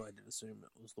 back, okay. so I did assume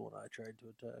it was the one I tried to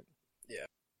attack.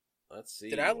 let's see.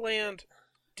 Did I land?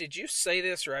 Did you say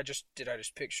this, or did I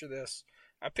just picture this?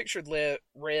 I pictured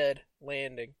Red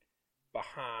landing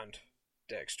behind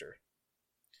Dexter.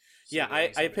 So Yeah, he I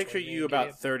lands in picture between me you and about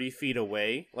Gideon. 30 feet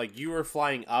away. Like, you were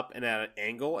flying up and at an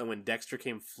angle, and when Dexter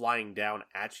came flying down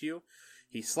at you,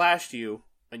 he slashed you,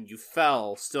 and you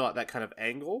fell still at that kind of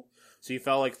angle. So you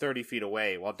fell like 30 feet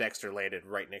away, while Dexter landed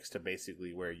right next to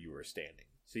basically where you were standing.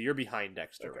 So you're behind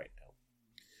Dexter right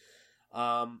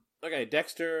now. Okay,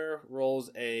 Dexter rolls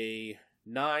a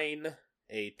 9,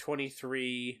 a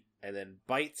 23, and then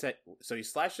bites at... So he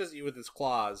slashes you with his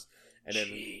claws, and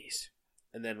Jeez.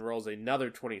 then rolls another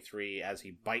 23 as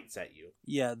he bites at you.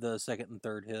 Yeah, the second and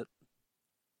third hit.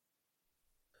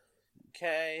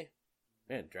 Okay.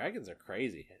 Man, dragons are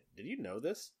crazy. Did you know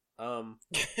this? Holy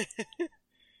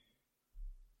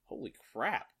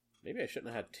crap. Maybe I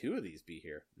shouldn't have had two of these be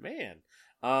here. Man.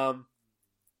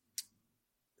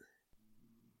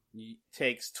 He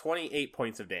takes 28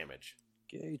 points of damage.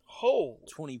 Okay, Holy.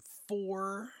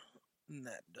 24. And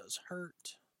that does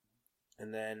hurt.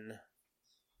 And then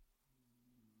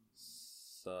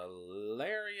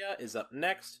Solaria is up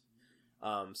next.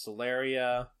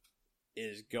 Solaria's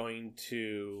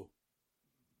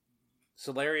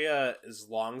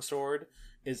longsword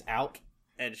is out,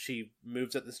 and she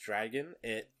moves at this dragon.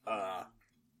 It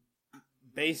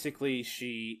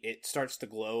starts to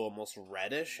glow almost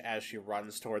reddish as she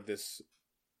runs toward this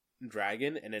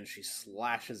dragon, and then she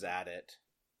slashes at it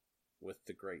with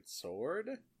the great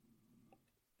sword.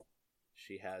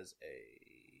 She has a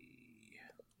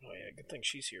Oh yeah, good thing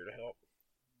she's here to help.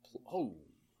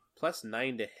 plus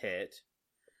 9 to hit.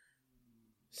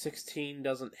 16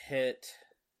 doesn't hit.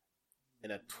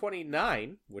 And a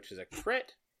 29, which is a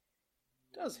crit,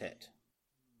 does hit.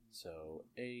 So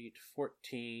 8,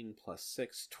 14 plus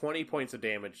 6, 20 points of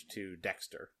damage to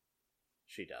Dexter.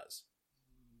 She does.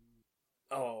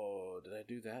 Oh, did I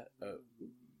do that?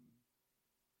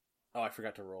 Oh, I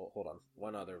forgot to roll. Hold on.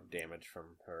 One other damage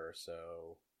from her,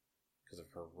 so... because of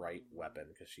her right weapon,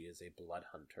 because she is a blood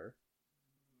hunter.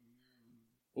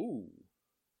 Ooh.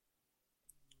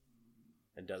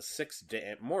 And does 6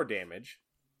 more damage.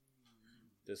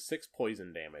 Does 6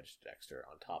 poison damage to Dexter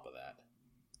on top of that.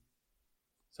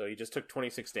 So he just took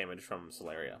 26 damage from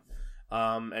Solaria.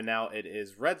 And now it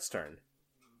is Red's turn.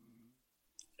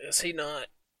 Is he not?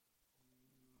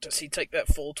 Does he take that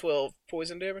full 12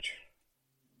 poison damage?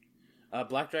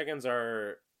 Black dragons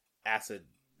are acid.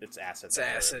 It's acid. It's that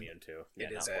they're acid. immune to.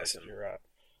 It is not acid, poison. you're right.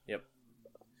 Yep.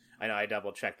 I know. I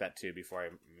double checked that too before I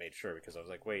made sure because I was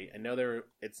like, wait, I know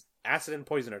it's acid and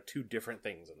poison are 2 different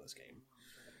things in this game.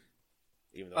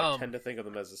 Even though I tend to think of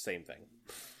them as the same thing.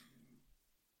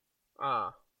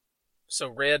 So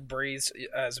Red breathes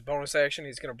as a bonus action.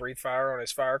 He's going to breathe fire on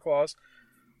his fire claws.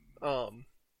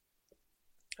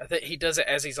 I think he does it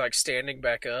as he's like standing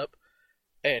back up,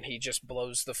 and he just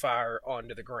blows the fire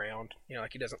onto the ground. You know,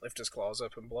 like he doesn't lift his claws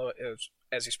up and blow it.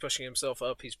 As he's pushing himself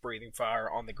up, he's breathing fire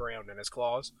on the ground in his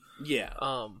claws. Yeah.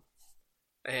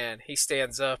 And he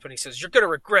stands up and he says, "You're going to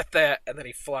regret that." And then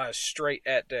he flies straight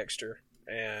at Dexter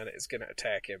and is going to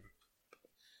attack him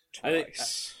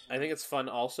twice. I think it's fun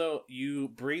also. You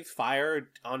breathe fire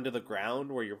onto the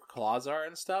ground where your claws are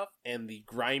and stuff, and the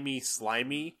grimy,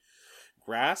 slimy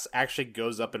grass actually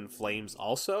goes up in flames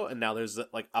also, and now there's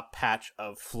like a patch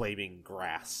of flaming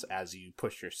grass as you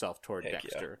push yourself toward Heck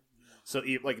Dexter. Yeah. So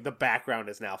like the background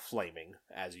is now flaming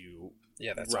as you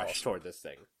that's rush awesome. toward this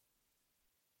thing.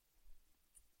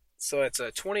 So it's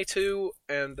a 22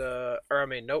 and a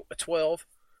 12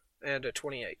 and a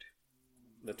 28.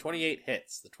 The 28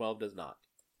 hits. The 12 does not.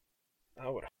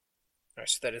 Alright,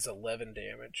 so that is 11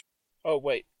 damage. Oh,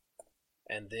 wait.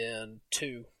 And then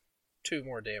 2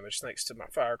 more damage thanks to my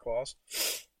fire claws.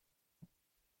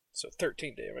 So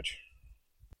 13 damage.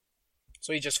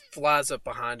 So he just flies up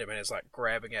behind him and is like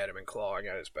grabbing at him and clawing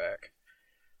at his back.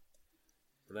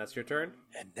 And that's your turn?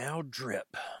 And now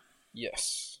Drip.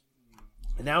 Yes.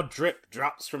 And now Drip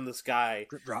drops from the sky.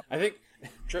 Drip drop. I think...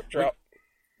 Drip drop.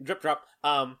 Drip drop.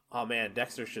 Oh man,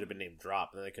 Dexter should have been named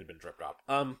Drop, and then it could have been Drip Drop.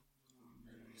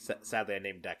 Sadly I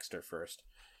named Dexter first.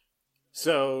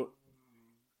 So...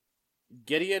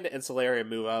 Gideon and Solaria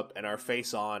move up and are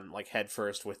face on, like head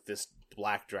first with this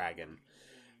black dragon.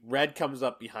 Red comes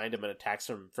up behind him and attacks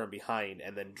him from behind,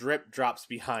 and then Drip drops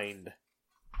behind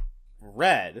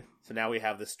Red. So now we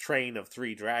have this train of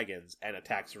 3 dragons and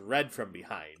attacks Red from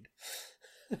behind.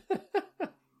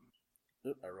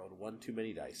 Oop, I rolled 1 too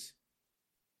many dice.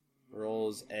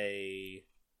 Rolls a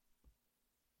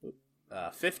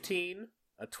 15,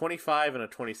 a 25, and a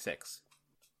 26.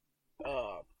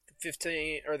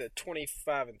 15 or the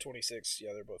 25 and 26.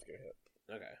 Yeah, they're both gonna hit.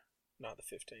 Okay. Not the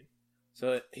 15.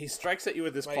 So he strikes at you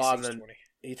with his My claw, AC's and then 20.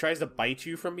 he tries to bite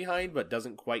you from behind, but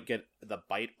doesn't quite get the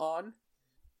bite on,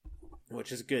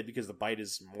 which is good because the bite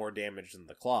is more damage than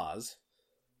the claws.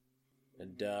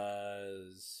 And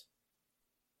does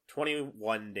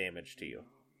 21 damage to you.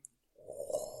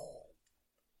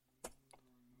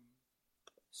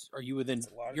 Are you within?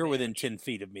 That's a lot of You're within damage. 10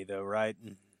 feet of me, though, right?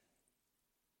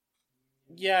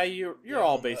 Yeah, you're Yeah,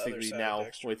 all on the other basically side of now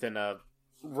Dexter. within a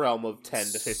realm of 10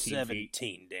 to 15 17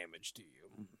 feet. damage to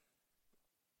you.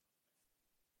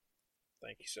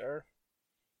 Thank you, sir.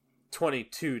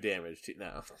 22 damage to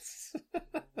now.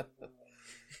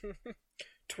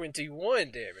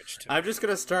 21 damage to I'm just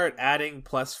gonna start adding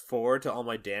 +4 to all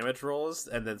my damage rolls,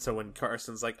 and then so when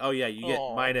Carson's like, "Oh yeah, you get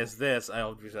Aw. minus this,"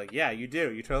 I'll be like, "Yeah, you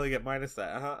do. You totally get minus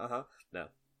that." No.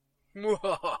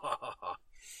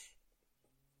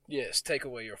 Yes, take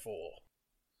away your fool.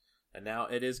 And now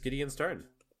it is Gideon's turn.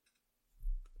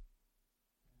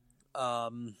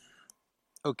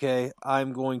 Okay,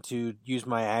 I'm going to use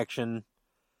my action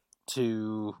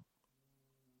to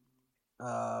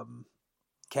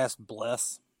cast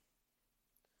Bless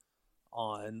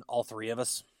on all 3 of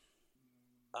us.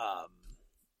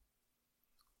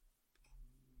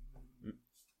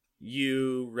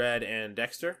 You, Red, and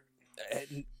Dexter.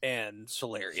 And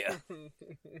Solaria.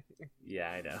 Yeah,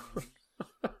 I know.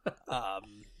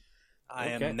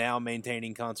 I Okay. am now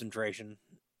maintaining concentration.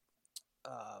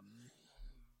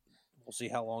 We'll see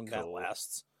how long that Cool.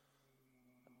 lasts.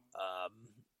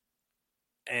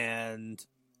 And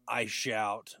I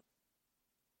shout,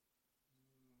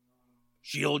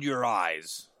 "Shield your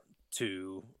eyes,"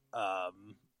 to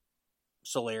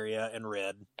Solaria and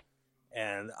Red,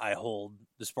 and I hold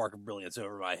the Spark of Brilliance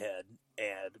over my head,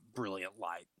 and brilliant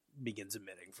light begins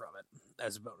emitting from it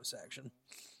as a bonus action.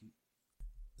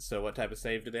 So what type of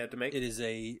save do they have to make? It is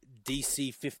a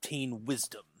DC 15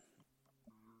 Wisdom.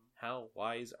 How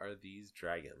wise are these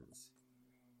dragons?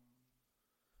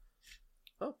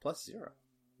 Oh, +0.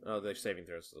 Oh, their saving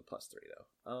throws is a +3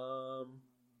 though.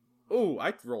 Oh,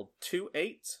 I rolled 2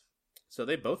 8s, so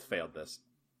they both failed this.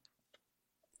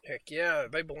 Heck yeah, are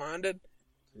they blinded?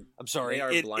 I'm sorry, They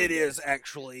are it blinded. is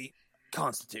actually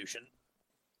Constitution.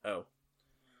 Oh.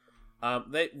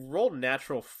 They rolled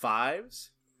natural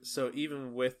 5s, so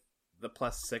even with the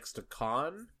 +6 to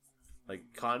con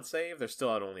save, they're still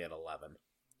only at 11.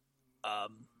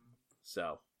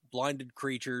 So Blinded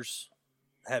creatures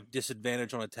have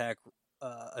disadvantage on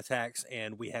attacks,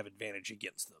 and we have advantage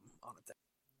against them on attack.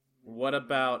 what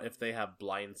about if they have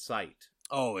blind sight?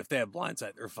 Oh, if they have blind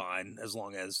sight, they're fine, as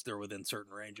long as they're within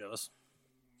certain range of us.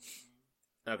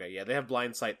 Okay, yeah, they have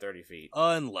blind sight 30 feet.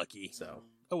 Unlucky. So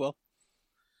Oh well.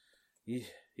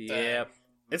 yeah,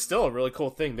 it's still a really cool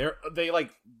thing. They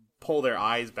like pull their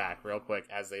eyes back real quick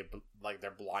as they're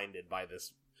blinded by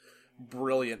this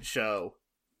brilliant show,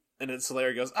 and then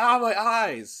Solaire goes, "Ah, my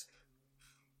eyes!"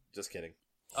 Just kidding.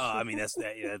 I mean, that's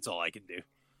that. Yeah, that's all I can do.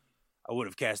 I would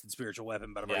have casted Spiritual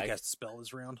Weapon, but I'm already Yeah, cast a spell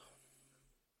this round.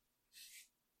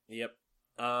 Yep.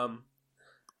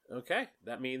 Okay,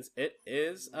 that means it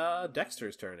is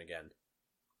Dexter's turn again.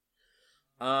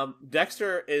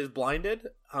 Dexter is blinded,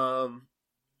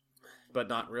 but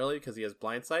not really because he has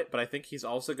blind sight. But I think he's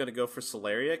also going to go for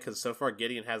Solaria because so far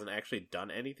Gideon hasn't actually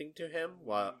done anything to him,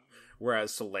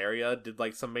 whereas Solaria did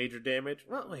like some major damage.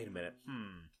 Well, wait a minute.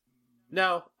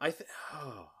 No, I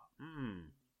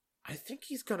think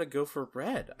he's going to go for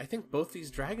Red. I think both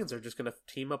these dragons are just going to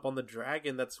team up on the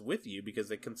dragon that's with you because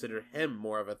they consider him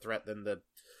more of a threat than the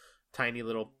tiny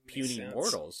little puny sense.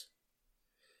 mortals.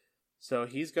 So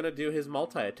he's going to do his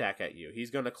multi-attack at you.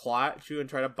 He's going to claw at you and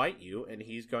try to bite you, and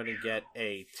he's going to get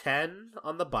a 10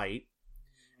 on the bite,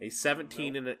 a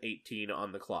 17 and an 18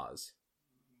 on the claws.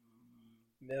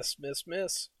 Miss.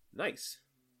 Nice.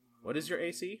 What is your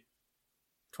AC?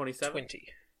 27? 20.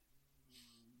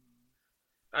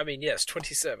 I mean, yes,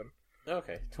 27.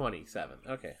 Okay, 27.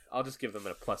 Okay, I'll just give them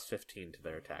a plus 15 to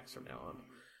their attacks from now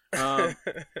on.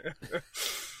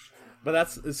 But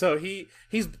that's so he's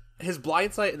his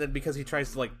blind sight, and then because he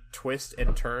tries to like twist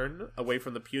and turn away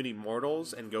from the puny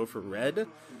mortals and go for Red,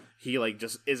 he like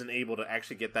just isn't able to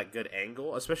actually get that good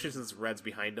angle, especially since Red's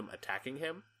behind him attacking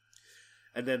him.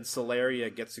 And then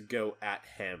Solaria gets to go at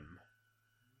him.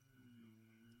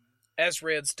 As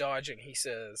Red's dodging, he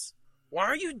says, "Why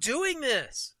are you doing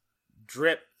this?"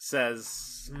 Drip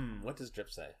says, what does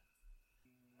Drip say?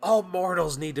 All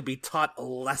mortals need to be taught a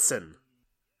lesson.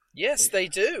 Yes, they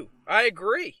do. I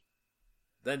agree.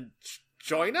 Then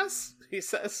join us? He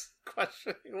says,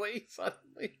 questioningly,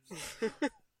 suddenly.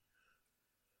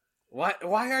 Why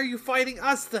are you fighting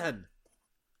us, then?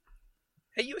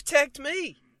 Hey, you attacked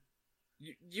me.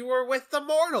 You were with the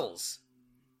mortals.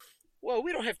 Well,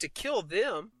 we don't have to kill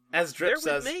them. As Drip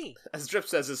They're says, with me. as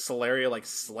Solaria like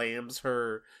slams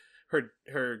her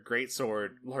great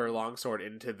sword, her long sword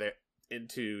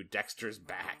into Dexter's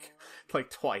back like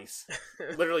twice.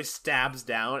 Literally stabs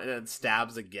down and then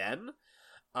stabs again.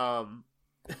 And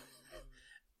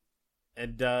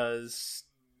does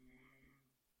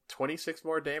 26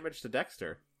 more damage to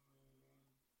Dexter.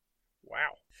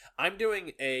 Wow. I'm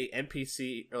doing a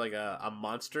NPC or like a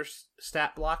monster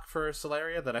stat block for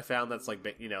Solaria that I found that's like,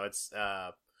 it's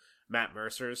Matt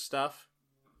Mercer's stuff.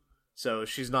 So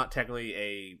she's not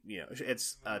technically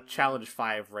it's a challenge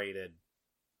 5 rated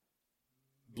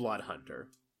blood hunter.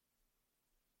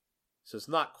 So it's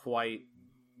not quite,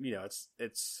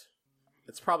 it's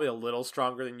probably a little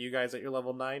stronger than you guys at your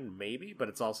level 9, maybe, but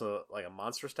it's also like a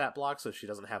monster stat block, so she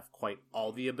doesn't have quite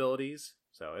all the abilities.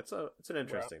 So it's an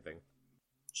interesting thing.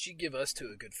 She'd give us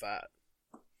two a good fight.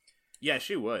 Yeah,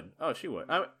 she would. Oh, she would.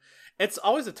 It's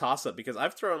always a toss-up because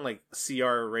I've thrown like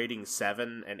CR rating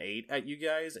 7 and 8 at you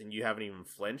guys, and you haven't even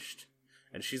flinched.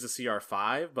 And she's a CR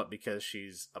 5, but because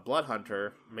she's a blood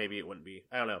hunter, maybe it wouldn't be.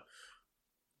 I don't know.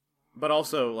 But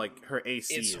also, like, her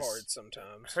AC It's hard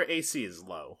sometimes. Her AC is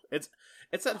low. It's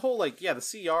that whole, like, yeah, the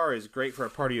CR is great for a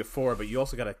party of 4, but you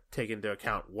also got to take into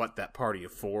account what that party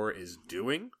of 4 is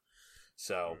doing.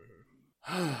 So,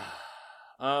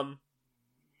 so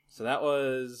that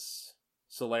was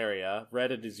Solaria.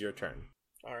 Red, it is your turn.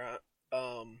 Alright.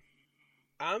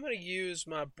 I'm going to use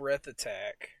my breath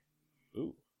attack.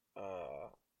 Ooh.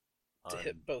 to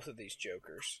hit both of these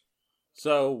jokers.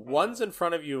 So one's in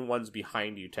front of you and one's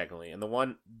behind you, technically. And the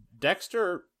one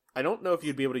Dexter, I don't know if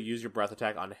you'd be able to use your breath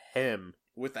attack on him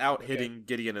without hitting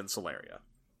Gideon and Solaria.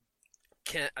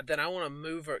 Then I want to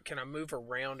move. Can I move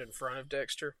around in front of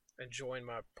Dexter and join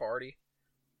my party,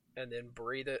 and then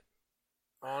breathe it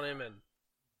on him? And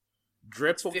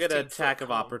Drip will get an 15 attack foot of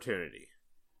cone. opportunity,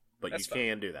 but That's you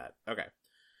can do that. Okay.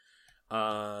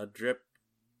 Drip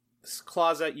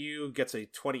claws at you, gets a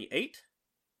 28.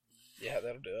 Yeah,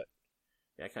 that'll do it.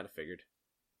 Yeah, I kind of figured.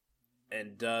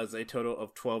 And does a total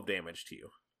of 12 damage to you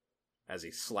as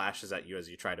he slashes at you as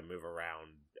you try to move around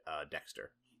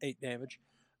Dexter. 8 damage.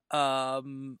 Yeah,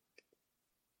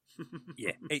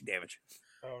 8 damage.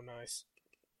 Oh, nice.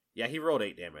 Yeah, he rolled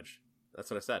 8 damage. That's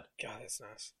what I said. God, that's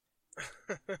nice.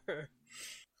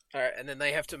 All right, and then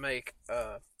they have to make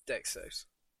dex saves.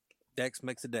 Dex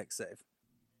makes a dex save.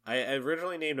 I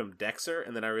originally named him Dexter,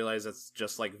 and then I realized that's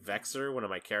just like Vexer, one of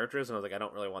my characters, and I was like, I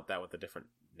don't really want that with a different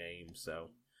name, so...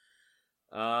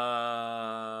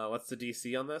 what's the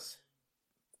DC on this?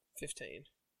 15.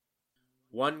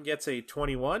 One gets a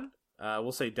 21.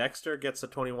 We'll say Dexter gets a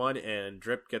 21, and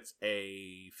Drip gets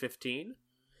a 15.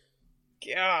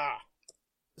 Yeah.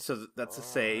 So that's a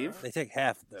save. They take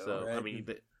half, though, So, right? I mean,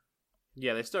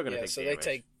 yeah, they're still going to Yeah, take so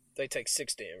damage. they take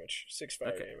 6 damage. 6 fire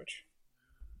Okay. damage.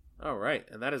 All right,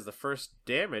 and that is the first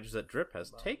damage that Drip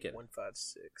has taken. 1, 5,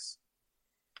 6.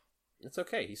 It's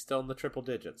okay. He's still in the triple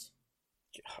digits.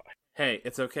 God. Hey,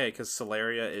 it's okay, because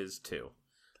Solaria is 2.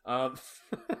 I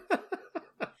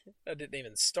didn't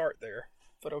even start there,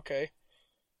 but okay.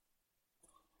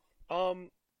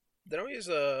 Then I'll use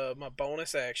my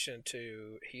bonus action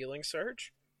to Healing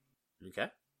Surge, Okay.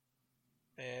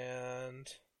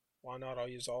 and why not? I'll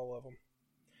use all of them.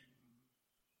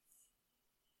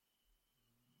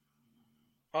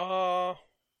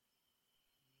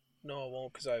 No, I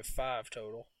won't because I have 5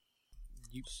 total.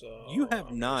 You have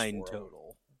I'll use 9 4 of 'em.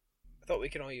 total. I thought we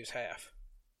could only use half.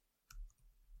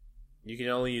 You can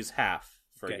only use half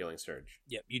for Okay. a healing surge.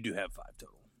 Yep, you do have 5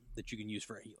 total that you can use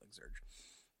for a healing surge.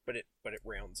 But it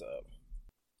rounds up.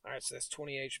 Alright, so that's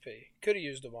 20 HP. Could have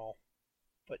used them all.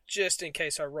 But just in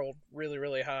case I rolled really,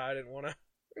 really high, I didn't want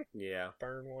to Yeah.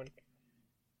 burn one.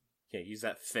 Okay, use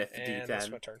that 5th And that's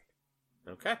my D10. turn.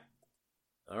 Okay.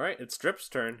 All right, it's Drip's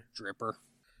turn. Dripper.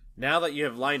 Now that you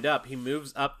have lined up, he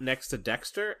moves up next to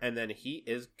Dexter, and then he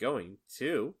is going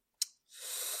to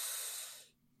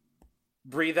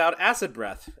breathe out acid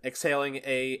breath, exhaling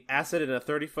a acid in a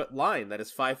 30-foot line that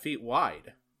is 5 feet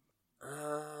wide.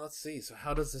 Let's see. So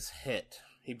how does this hit?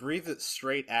 He breathes it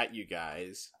straight at you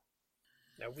guys.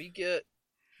 Now we get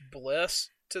bless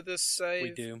to this save.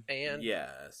 We do. And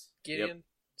Yes. Gideon,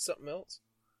 something else.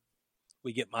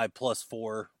 We get my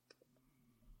 +4.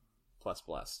 Plus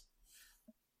bless.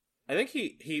 I think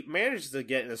he manages to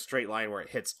get in a straight line where it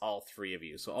hits all 3 of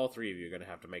you. So all 3 of you are going to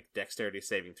have to make dexterity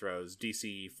saving throws,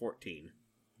 DC 14.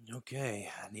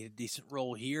 Okay, I need a decent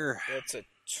roll here. That's a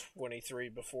 23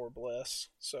 before bless,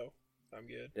 so I'm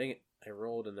good. Dang it. I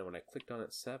rolled, and then when I clicked on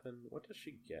it, 7. What does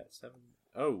she get? 7?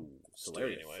 Oh, Let's do it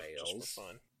Solaria anyway, fails. just for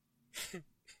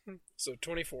fun. So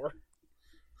 24.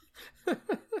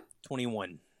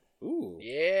 21. Ooh.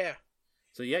 Yeah.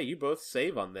 So yeah, you both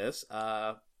save on this.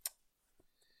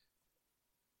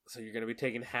 So you're going to be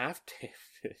taking half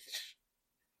damage.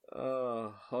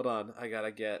 Oh, hold on. I got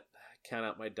to count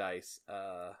out my dice.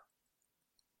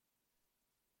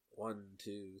 1,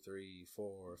 2, 3,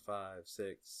 4, 5,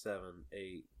 6, 7,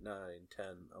 8, 9, 10,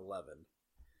 11.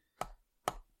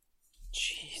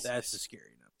 Jesus. That's a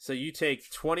scary number. So you take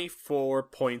 24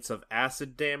 points of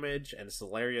acid damage, and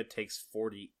Solaria takes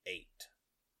 48.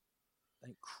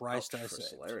 Thank Christ I for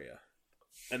saved. Solaria.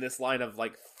 And this line of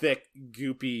like thick,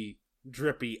 goopy,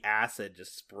 drippy acid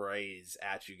just sprays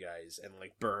at you guys and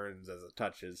like burns as it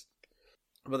touches.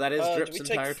 But that is do Drip's we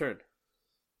take entire turn.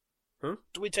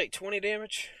 Do we take 20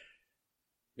 damage?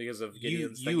 Because of You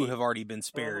Gideon's you thingy. have already been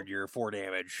spared your 4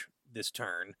 damage this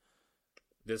turn.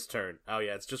 This turn. Oh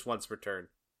yeah, it's just once per turn.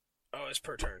 Oh, it's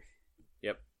per turn.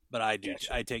 Yep. But I do.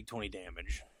 Gotcha. I take 20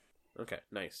 damage. Okay,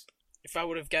 nice. If I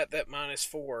would have got that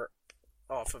 -4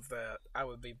 off of that, I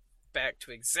would be back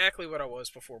to exactly what I was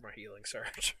before my healing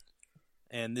surge.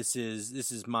 And this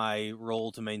is my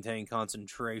roll to maintain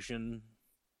concentration.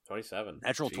 27.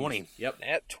 Natural Jeez. 20. Yep.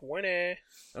 At 20.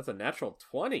 That's a natural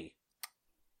 20.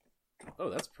 Oh,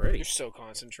 that's pretty. You're so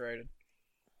concentrated.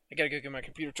 I gotta go get my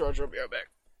computer charger. I'll be right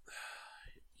back.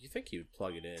 You think you'd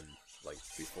plug it in like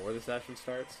before the session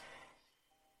starts?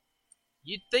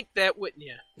 You'd think that, wouldn't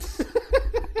you?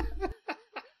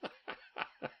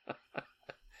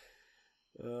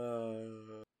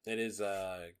 It is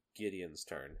Gideon's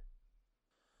turn.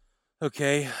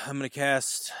 Okay, I'm going to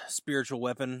cast Spiritual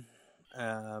Weapon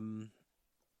as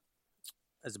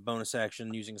a bonus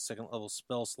action using a second level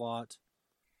spell slot,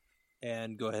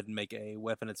 and go ahead and make a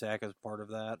weapon attack as part of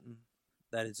that.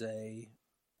 That is a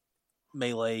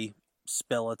melee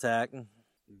spell attack.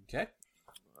 Okay.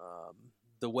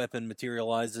 The weapon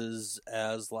materializes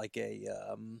as like a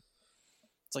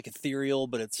it's like ethereal,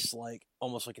 but it's like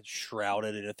almost like it's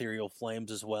shrouded in ethereal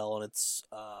flames as well, and it's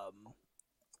a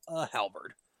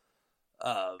halberd.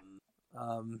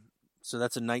 So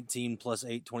that's a 19 plus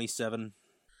 8, 27.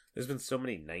 There's been so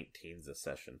many 19s this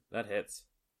session. That hits.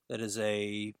 That is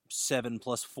a 7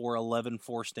 plus 4, 11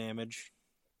 force damage.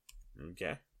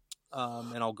 Okay.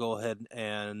 And I'll go ahead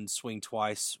and swing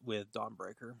twice with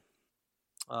Dawnbreaker.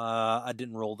 I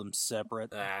didn't roll them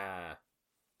separate. No,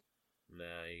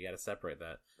 you gotta separate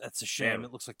that. That's a shame. Damn.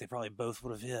 It looks like they probably both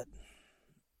would have hit.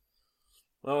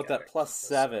 Well, with Gotta that plus keep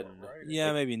this 7. one, right?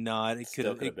 Yeah, maybe not. It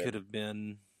Still could could've have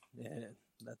been. Yeah,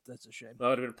 that's a shame. Well,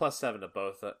 it would have been plus 7 to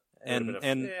both. And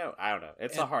Yeah, I don't know.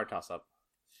 It's a hard toss up.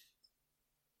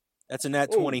 that's a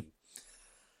nat Ooh. 20.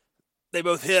 They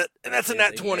both hit, and that's a Yeah,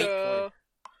 nat they 20. hit.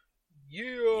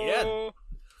 Yeah.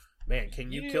 Man,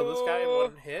 can you kill this guy in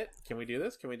one hit? Can we do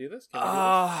this? Can we do this?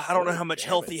 I don't know how much Damn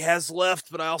health it. he has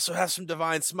left, but I also have some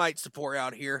divine smites to pour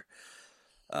out here.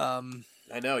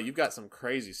 I know you've got some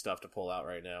crazy stuff to pull out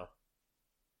right now.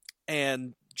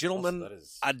 And gentlemen, Also, that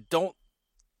is... I don't.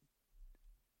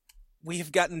 We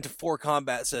have gotten into 4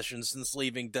 combat sessions since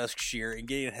leaving Duskshear, and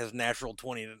Gideon has natural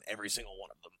 20 in every single one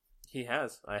of them. He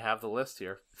has. I have the list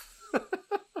here.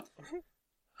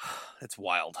 It's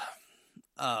wild.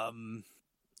 All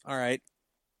right.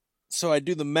 So I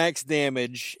do the max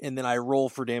damage, and then I roll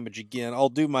for damage again. I'll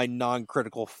do my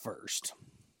non-critical first.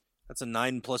 That's a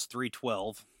 9 plus 3,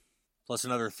 12. Plus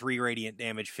another 3 radiant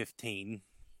damage, 15.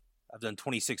 I've done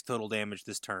 26 total damage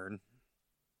this turn.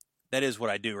 That is what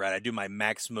I do, right? I do my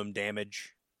maximum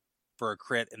damage for a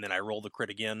crit, and then I roll the crit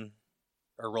again.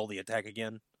 Or roll the attack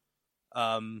again.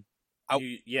 You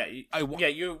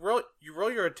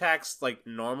roll your attacks like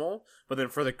normal, but then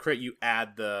for the crit you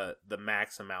add the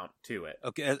max amount to it.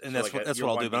 Okay, and So that's like what your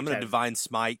I'll do. But I'm going 1d10. to divine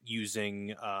smite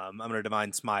using I'm going to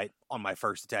divine smite on my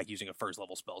first attack using a first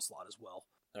level spell slot as well.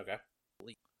 Okay.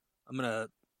 I'm going to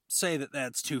say that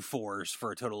that's 2 4s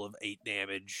for a total of 8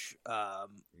 damage.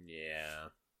 Yeah.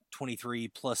 23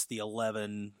 plus the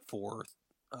 11 for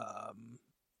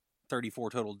 34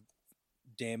 total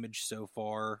damage so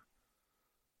far.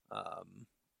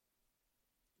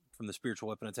 From the spiritual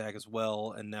weapon attack as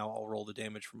well, and now I'll roll the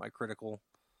damage for my critical.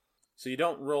 So you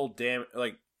don't roll damage.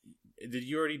 Like, did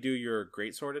you already do your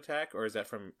greatsword attack, or is that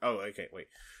from? Oh, okay, wait.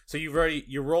 So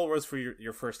your roll was for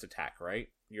your first attack, right?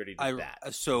 You already did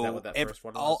that. So is that what that first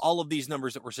one was? all of these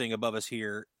numbers that we're seeing above us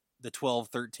here, the 12,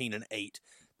 13, and 8,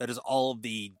 that is all of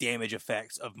the damage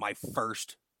effects of my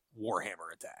first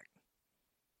Warhammer attack.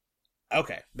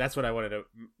 Okay, that's what I wanted to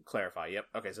clarify. Yep.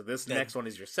 Okay, so this next one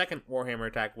is your second Warhammer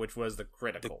attack, which was the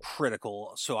critical. The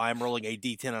critical. So I'm rolling a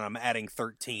d10 and I'm adding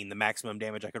 13, the maximum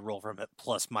damage I could roll from it,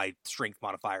 plus my strength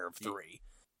modifier of 3.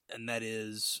 And that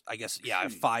is, I guess,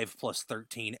 5 plus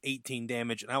 13, 18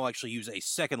 damage. And I'll actually use a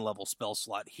second level spell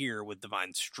slot here with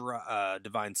Divine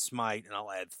Smite, and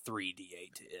I'll add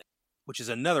 3d8 to it, which is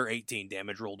another 18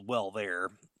 damage rolled well there.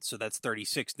 So that's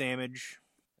 36 damage.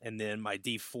 And then my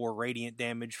d4 radiant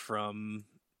damage from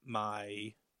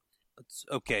my...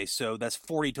 Okay, so that's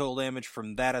 40 total damage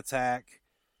from that attack,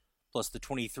 plus the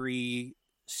 23,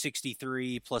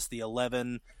 63, plus the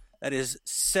 11. That is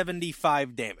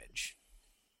 75 damage.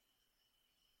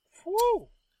 Woo!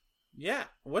 Yeah.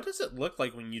 What does it look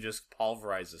like when you just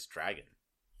pulverize this dragon?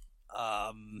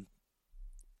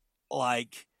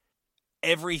 Like...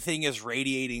 Everything is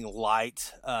radiating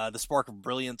light. The spark of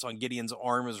brilliance on Gideon's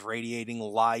arm is radiating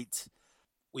light.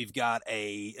 We've got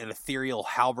an ethereal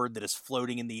halberd that is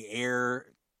floating in the air,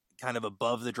 kind of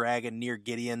above the dragon near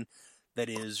Gideon, that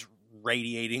is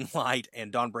radiating light,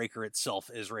 and Dawnbreaker itself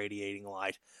is radiating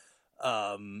light.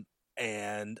 And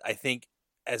I think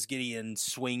as Gideon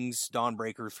swings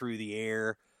Dawnbreaker through the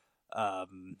air,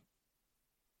 you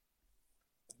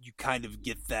kind of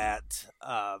get that...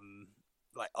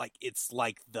 Like it's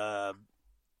like the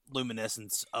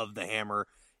luminescence of the hammer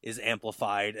is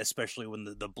amplified, especially when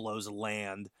the blows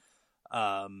land.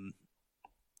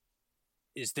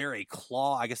 Is there a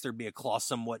claw? I guess there'd be a claw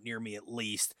somewhat near me at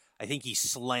least. I think he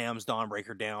slams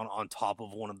Dawnbreaker down on top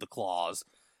of one of the claws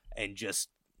and just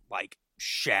like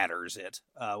shatters it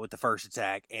with the first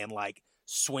attack, and like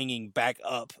swinging back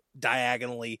up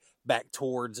diagonally back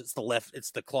towards it's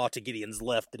the claw to Gideon's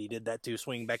left that he did that to,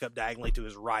 swinging back up diagonally to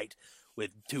his right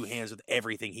with 2 hands with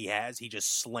everything he has. He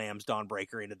just slams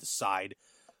Dawnbreaker into the side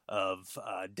of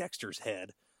Dexter's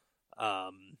head,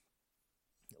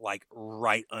 like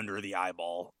right under the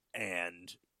eyeball,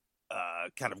 and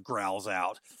kind of growls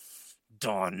out,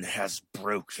 "Dawn has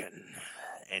broken."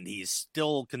 And he's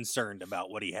still concerned about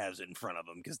what he has in front of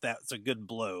him, because that's a good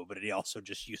blow, but he also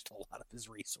just used a lot of his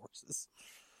resources.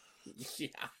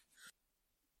 Yeah.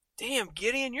 Damn,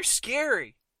 Gideon, you're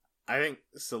scary. I think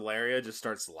Celeria just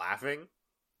starts laughing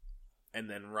and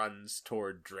then runs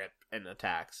toward Drip and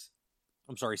attacks.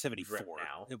 I'm sorry, 74. Drip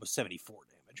now. It was 74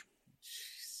 damage.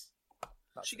 Jeez.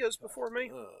 She goes before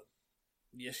me.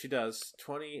 Yes, she does.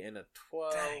 20 and a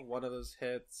 12. Dang. One of those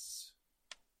hits.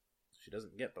 She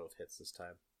doesn't get both hits this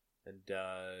time. And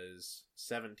does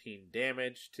 17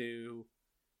 damage to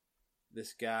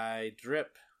this guy,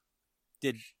 Drip.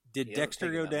 Did He hasn't Dexter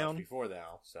taken go that much down? before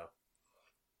now? So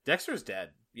Dexter's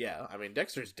dead. Yeah, I mean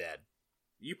Dexter's dead.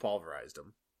 You pulverized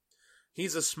him.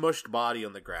 He's a smushed body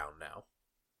on the ground now.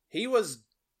 He was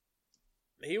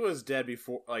dead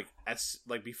before,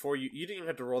 before you didn't even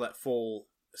have to roll that full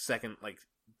second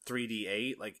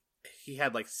 3d8. Like he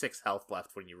had 6 health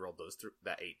left when you rolled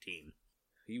that 18.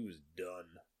 He was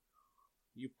done.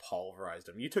 You pulverized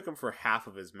him. You took him for half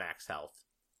of his max health.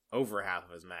 Over half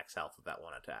of his max health with that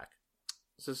one attack.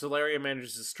 So Celeria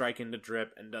manages to strike into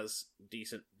Drip and does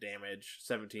decent damage,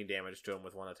 17 damage to him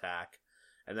with one attack.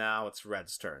 And now it's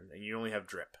Red's turn, and you only have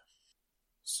Drip.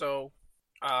 So,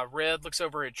 Red looks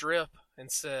over at Drip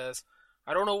and says,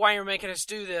 "I don't know why you're making us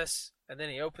do this." And then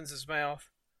he opens his mouth,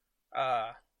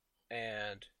 and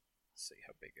let's see,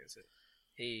 how big is it?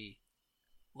 He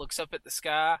looks up at the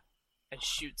sky and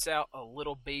shoots out a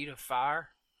little bead of fire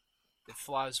that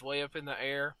flies way up in the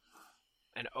air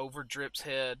and over Drip's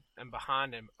head and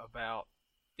behind him about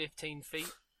 15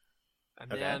 feet.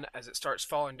 And Okay. then as it starts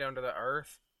falling down to the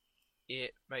earth,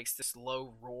 it makes this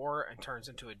low roar and turns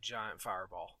into a giant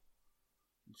fireball.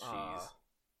 Jeez.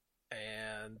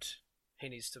 And he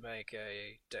needs to make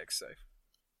a dex save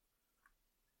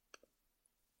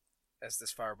as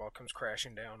this fireball comes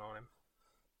crashing down on him.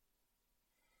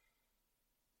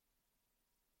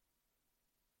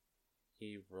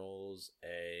 He rolls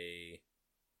a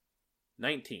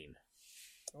 19.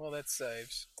 Well, that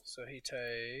saves. So he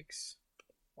takes...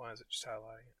 Why is it just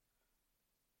highlighting it?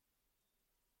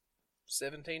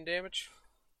 17 damage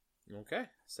Okay,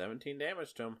 17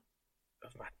 damage to him.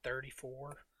 of my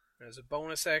 34. As a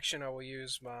bonus action, I will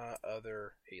use my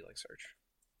other healing search.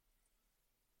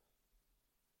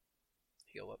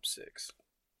 Heal up 6.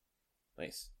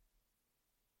 Nice.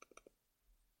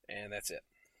 And that's it.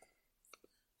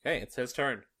 Okay, it's his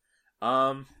turn.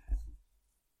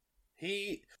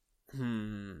 He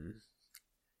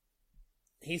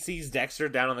sees Dexter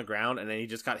down on the ground, and then he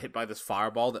just got hit by this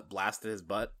fireball that blasted his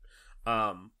butt,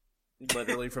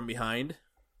 literally from behind.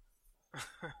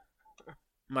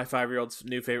 My 5-year-old's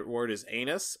new favorite word is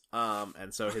anus,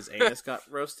 and so his anus got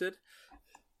roasted.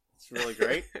 It's really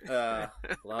great.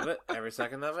 Love it. Every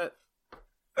second of it.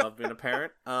 Love being a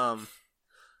parent. Love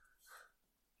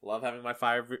having my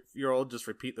 5-year-old just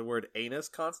repeat the word anus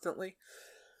constantly.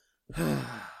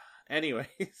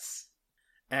 Anyways.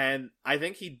 And I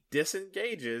think he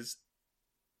disengages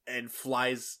and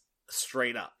flies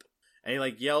straight up. And he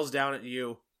yells down at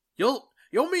you, You'll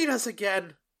meet us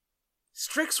again.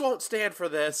 Strix won't stand for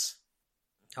this.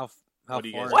 How What do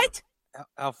you far? guys What?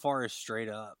 How far is straight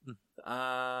up?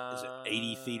 Is it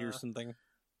 80 Uh, feet or something?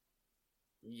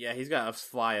 Yeah, he's got a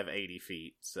fly of 80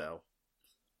 feet, so...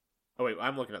 Oh wait,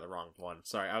 I'm looking at the wrong one.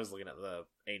 Sorry, I was looking at the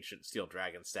ancient steel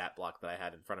dragon stat block that I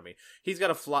had in front of me. He's got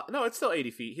a fly... No, it's still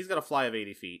 80 feet. He's got a fly of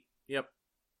 80 feet. Yep.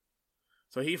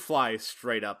 So he flies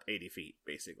straight up 80 feet,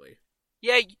 basically.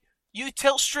 Yeah, you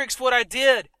tell Strix what I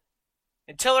did.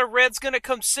 And tell her Red's gonna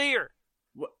come see her.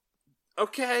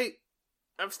 Okay.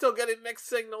 I'm still getting mixed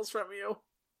signals from you.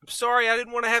 I'm sorry, I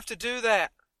didn't want to have to do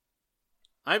that.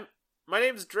 My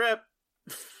name's Drip.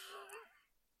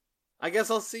 I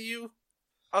guess I'll see you.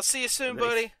 I'll see you soon, Nice.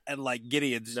 buddy. And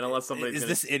Gideon's, Then unless somebody's is gonna-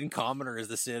 this in common or is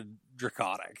this in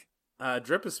Draconic?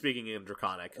 Drip is speaking in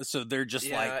Draconic. So they're just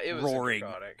Yeah, it was in roaring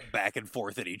Draconic. back and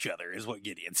forth at each other is what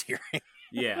Gideon's hearing.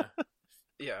 Yeah,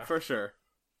 Yeah. for sure.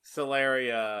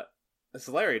 Celeria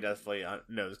definitely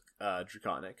knows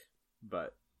Draconic,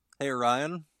 but Hey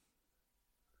Ryan,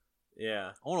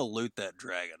 yeah. I want to loot that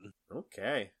dragon.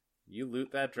 Okay, you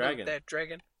loot that dragon. Loot that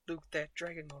dragon. Loot that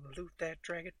dragon. Gonna loot that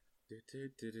dragon.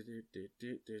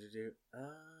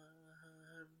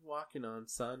 I'm walking on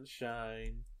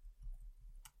sunshine.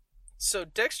 So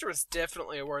Dexter is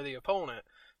definitely a worthy opponent.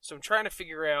 So I'm trying to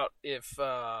figure out if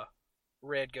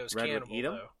Red goes Red would cannibal, eat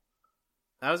him? though.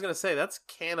 I was gonna say that's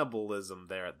cannibalism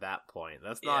there at that point.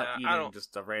 That's Yeah, not I eating don't-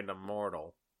 just a random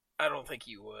mortal. I don't think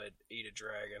you would eat a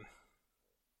dragon.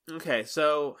 Okay,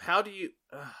 so how do you...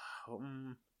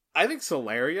 I think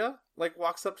Solaria, like,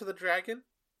 walks up to the dragon,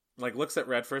 like, looks at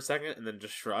Red for a second, and then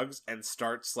just shrugs, and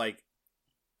starts, like,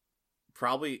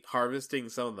 probably harvesting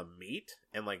some of the meat,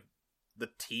 and, like, the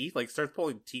teeth, like, starts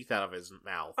pulling teeth out of his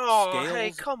mouth. Oh, Scales?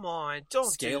 hey, come on. Don't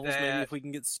Scales, do that. maybe if we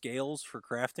can get scales for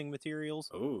crafting materials.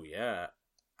 Oh, yeah.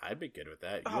 I'd be good with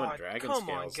that. You Oh, want dragon come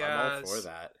on, scales, I'm all guys. for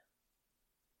that.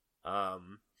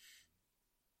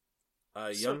 So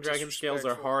Young dragon scales are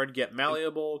disrespectful. hard yet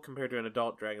malleable compared to an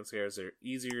adult. Dragon scales are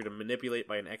easier to manipulate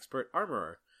by an expert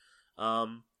armorer.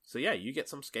 So yeah, you get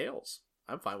some scales.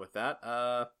 I'm fine with that.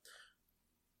 I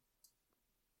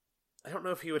don't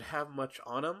know if he would have much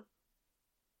on him.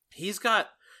 He's got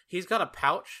a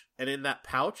pouch, and in that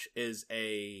pouch is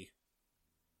a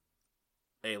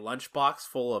lunchbox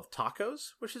full of tacos,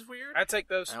 which is weird. I take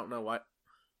those. I don't know why.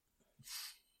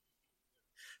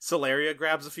 Solaria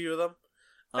grabs a few of them.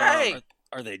 Hey!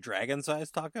 Are they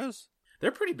dragon-sized tacos?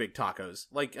 They're pretty big tacos.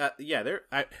 Like, yeah, they're.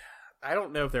 I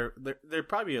don't know if they're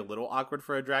probably a little awkward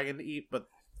for a dragon to eat, but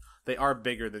they are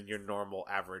bigger than your normal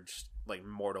average, like,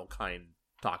 mortal kind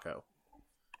taco.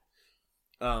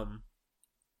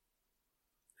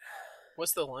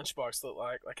 What's the lunchbox look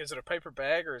like? Like, is it a paper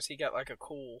bag, or has he got, like, a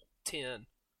cool tin?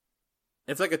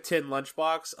 It's like a tin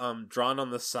lunchbox. Drawn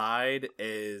on the side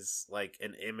is like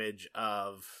an image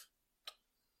of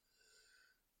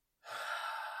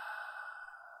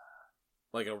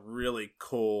like a really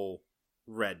cool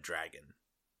red dragon.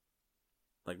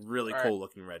 Like really All cool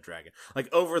looking red dragon.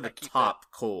 Like over the keep top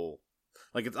cool.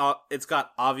 Like it's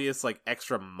got obvious like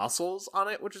extra muscles on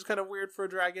it, which is kind of weird for a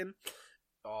dragon.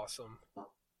 Awesome.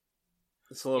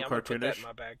 It's a little I'm gonna put that cartoonish. in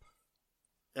my bag.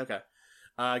 Okay.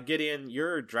 Gideon,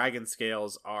 your dragon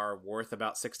scales are worth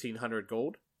about 1,600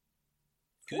 gold.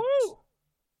 Woo!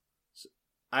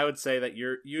 I would say that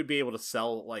you'd be able to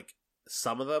sell like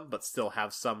some of them, but still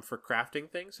have some for crafting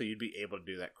things, so you'd be able to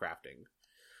do that crafting.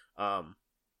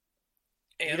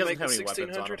 He And doesn't make the have any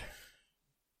weapons on him. 1,600?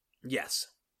 Yes.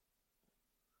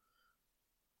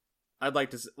 I'd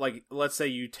like to like let's say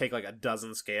you take like a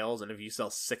dozen scales, and if you sell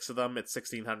 6 of them, it's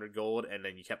 1,600 gold, and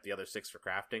then you kept the other 6 for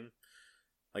crafting.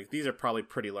 Like, these are probably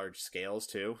pretty large scales,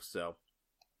 too, so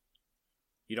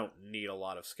you don't need a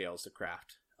lot of scales to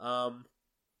craft. Can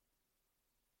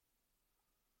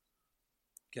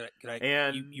I?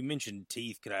 And- You mentioned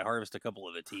teeth. Could I harvest a couple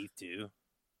of the teeth too?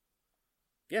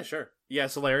 Yeah, sure. Yeah,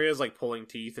 Solaria's, like, pulling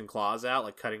teeth and claws out,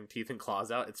 like, cutting teeth and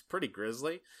claws out. It's pretty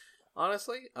grisly,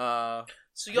 honestly. So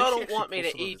Maybe y'all she don't actually want me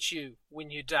pulls to some of eat you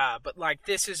when you die, but, like,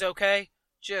 this is okay?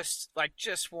 Just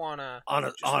wanna...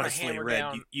 wanna Honestly, hammer Red,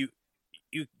 down. you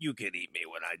can eat me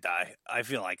when I die. I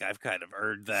feel like I've kind of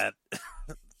earned that.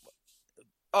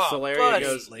 Oh, Solaria buddy,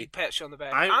 goes, he pats you on the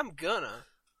back. I'm- I'm gonna.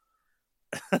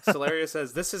 Solaria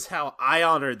says, "This is how I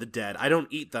honor the dead. I don't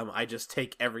eat them. I just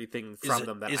take everything from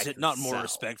them that I Is it can not more sell."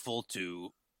 respectful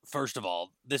to? First of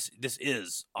all, this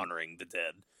is honoring the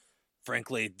dead.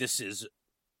 Frankly, this is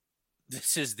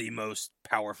the most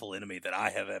powerful enemy that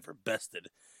I have ever bested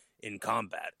in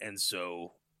combat, and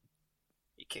so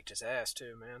He kicked his ass,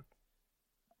 too, man.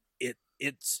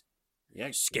 its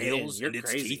Yeah, scales man, and you're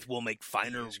its crazy. teeth will make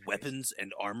finer is crazy. weapons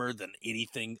and armor than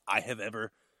anything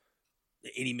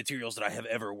any materials that I have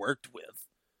ever worked with.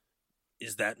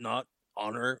 Is that not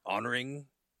honoring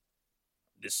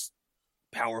this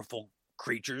powerful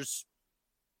creature's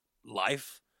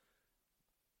life,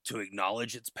 to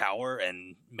acknowledge its power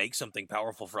and make something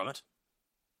powerful from it?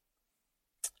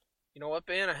 You know what,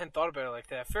 Ben? I hadn't thought about it like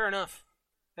that. Fair enough.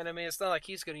 And I mean, it's not like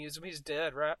he's gonna use him. He's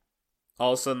dead, right?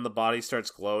 All of a sudden the body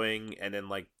starts glowing, and then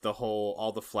like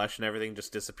all the flesh and everything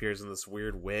just disappears in this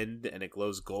weird wind, and it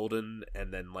glows golden,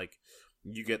 and then like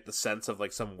you get the sense of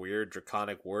like some weird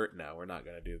draconic wort. No, we're not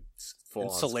gonna do full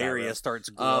And on Solaria Skyrim. starts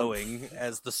glowing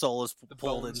as the soul is The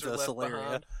pulled bones into are left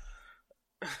Solaria.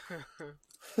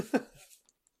 behind.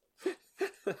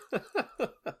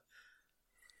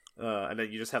 And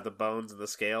then you just have the bones and the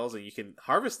scales, and you can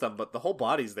harvest them, but the whole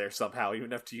body's there somehow,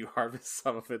 even after you harvest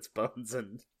some of its bones.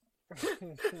 And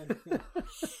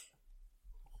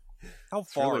How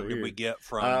far really did we weird. get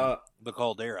from the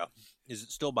caldera? Is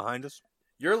it still behind us?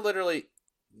 you're literally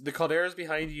the caldera's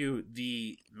behind you.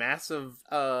 The massive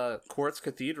quartz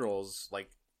cathedral's like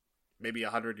maybe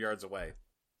 100 yards away.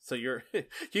 So you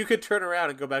could turn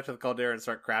around and go back to the caldera and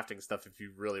start crafting stuff if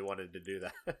you really wanted to do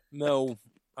that. No,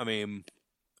 I mean,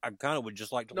 I kind of would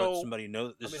just like to No. let somebody know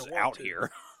that this I mean, is I want out to.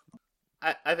 here.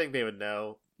 I think they would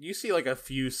know. You see like a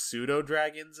few pseudo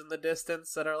dragons in the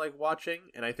distance that are like watching,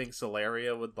 and I think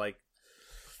Solaria would like.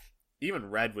 Even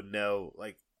Red would know.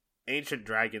 Like ancient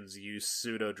dragons use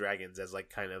pseudo dragons as like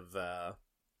kind of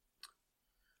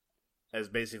as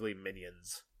basically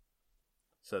minions.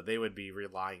 So they would be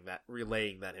relaying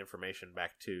that information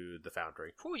back to the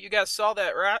Foundry. Whew, you guys saw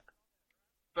that, right?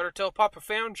 Better tell Papa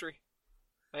Foundry.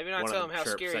 Maybe not One of tell him them how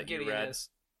chirps scary at you, Gideon Red. is.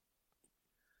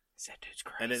 That dude's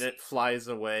crazy. And then it flies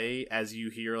away as you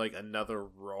hear like another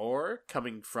roar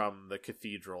coming from the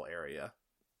cathedral area.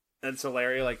 And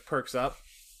Solaria like perks up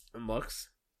and looks.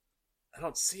 I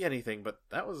don't see anything, but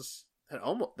that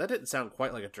didn't sound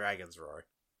quite like a dragon's roar.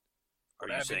 Are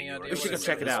I you have saying any you idea We already should go what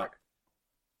check it is. out.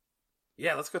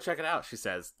 Yeah, let's go check it out, she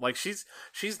says. Like she's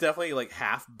definitely like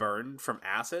half burned from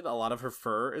acid. A lot of her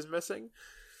fur is missing.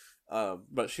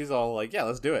 But she's all like, yeah,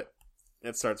 let's do it.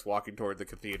 And starts walking toward the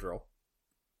cathedral.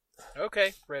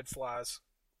 Okay, Red flies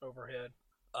overhead.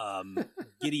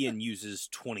 Gideon uses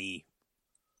 20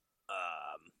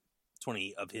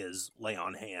 of his lay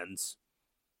on hands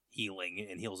healing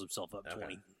and heals himself up Okay.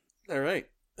 20. Alright.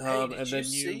 Hey, did And you then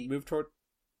see? you move toward...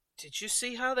 Did you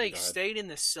see how they Go ahead. stayed in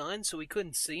the sun so we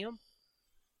couldn't see them?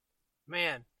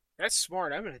 Man, that's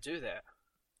smart. I'm going to do that.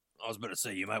 I was about to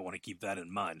say, you might want to keep that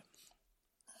in mind.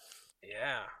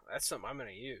 Yeah, that's something I'm going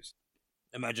to use.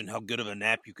 Imagine how good of a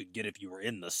nap you could get if you were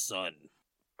in the sun.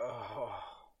 Oh,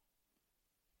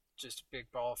 just a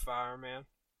big ball of fire, man.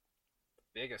 The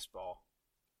biggest ball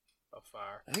of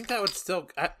fire. I think that would still...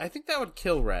 I think that would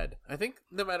kill Red. I think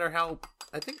no matter how...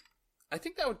 I think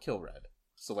that would kill Red,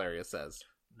 Solaria says.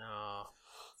 No,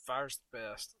 fire's the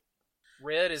best.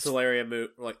 Red is Solaria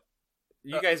move... Like,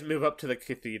 you guys move up to the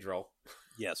cathedral.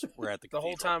 Yes, we're at the the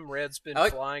whole cathedral. time. Red's been I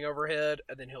like- flying overhead,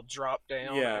 and then he'll drop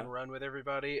down Yeah. and run with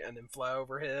everybody, and then fly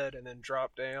overhead, and then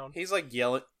drop down. He's like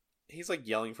yelling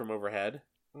from overhead.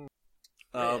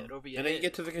 Red, over your and then you head.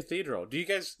 get to the cathedral. Do you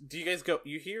guys go?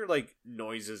 You hear like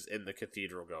noises in the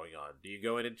cathedral going on. Do you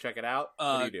go in and check it out?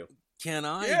 What do you do? Can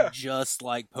I Yeah. just,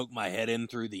 poke my head in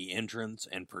through the entrance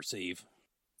and perceive?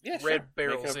 Yeah, Red sure.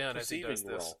 barrels Make a in as he does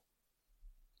perceiving this. roll.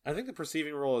 I think the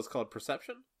perceiving roll is called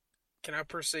perception. Can I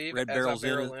perceive Red as barrels I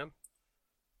in barrel it. in?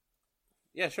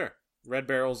 Yeah, sure. Red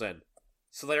barrels in.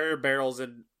 Solaria barrels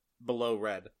in below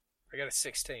Red. I got a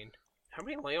 16. How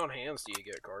many lay on hands do you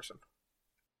get, Carson?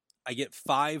 I get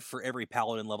 5 for every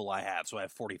paladin level I have, so I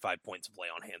have 45 points of lay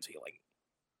on hands healing.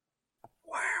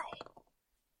 Wow,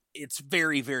 It's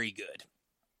very, very good.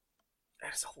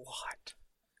 that is a lot.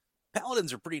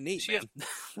 Paladins are pretty neat, So you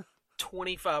man.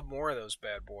 25 more of those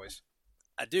bad boys.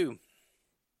 I do.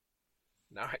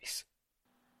 Nice.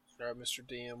 All right, Mr.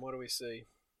 DM, what do we see?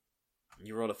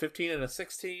 You rolled a 15 and a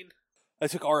 16. I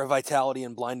took Aura Vitality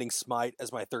and Blinding Smite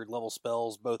as my 3rd level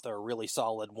spells. Both are really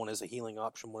solid. One is a healing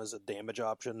option, one is a damage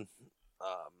option.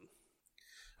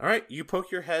 All right, you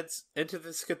poke your heads into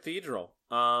this cathedral.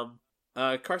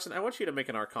 Carson, I want you to make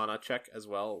an Arcana check as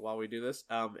well while we do this.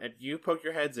 And you poke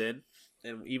your heads in,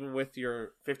 and even with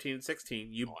your 15 and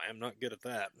 16, you I am not good at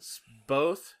that.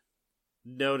 both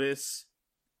notice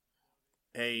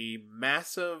a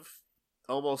massive,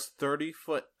 almost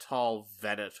 30-foot tall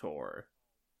Venator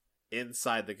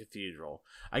inside the cathedral.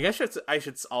 I guess I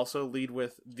should also lead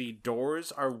with the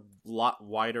doors are a lot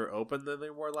wider open than they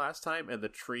were last time, and the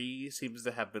tree seems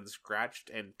to have been scratched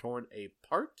and torn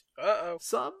apart Uh-oh.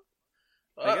 some.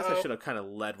 I guess I Uh-oh. should have kind of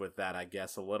led with that, I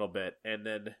guess, a little bit. And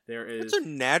then there is... It's a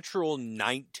natural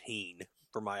 19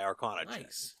 for my Arcana check.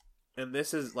 Nice. And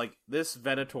this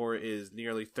Venator is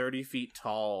nearly 30 feet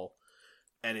tall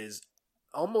and is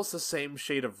almost the same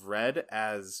shade of red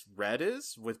as Red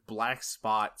is, with black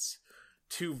spots,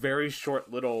 2 very short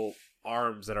little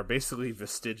arms that are basically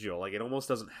vestigial. Like, it almost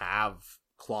doesn't have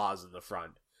claws in the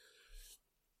front.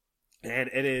 And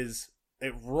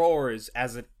it roars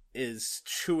as it is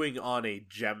chewing on a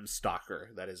gem stalker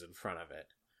that is in front of it.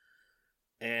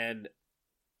 And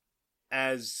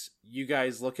as you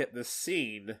guys look at this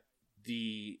scene,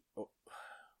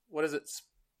 what is it?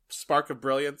 Spark of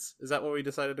Brilliance? Is that what we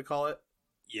decided to call it?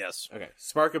 Yes. Okay.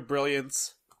 Spark of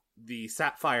Brilliance, the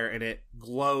sapphire in it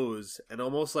glows, and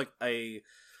almost like a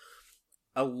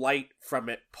light from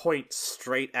it points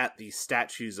straight at the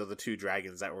statues of the 2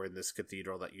 dragons that were in this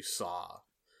cathedral that you saw.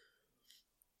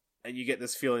 And you get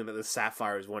this feeling that the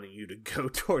sapphire is wanting you to go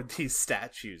toward these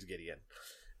statues, Gideon.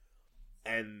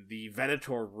 And the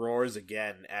Venator roars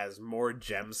again as more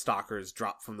gem stalkers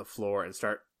drop from the floor and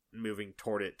start moving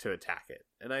toward it to attack it.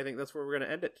 And I think that's where we're going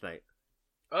to end it tonight.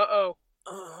 Uh-oh.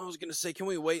 I was going to say, can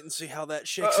we wait and see how that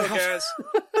shakes Uh-oh, out? guys.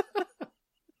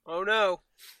 Oh, no.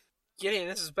 Gideon,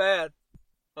 this is bad.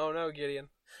 Oh, no, Gideon.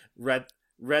 Red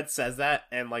says that,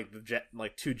 and like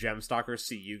 2 gem stalkers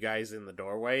see you guys in the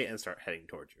doorway and start heading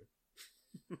towards you.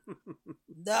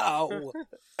 No.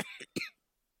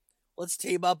 Let's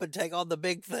team up and take on the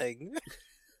big thing.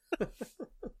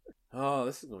 Oh,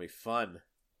 this is gonna be fun.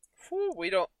 Whew, we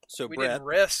didn't Brett,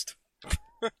 rest.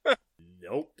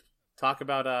 Nope. Talk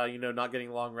about not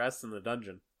getting long rests in the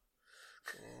dungeon.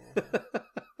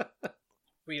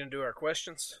 We gonna do our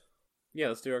questions Yeah,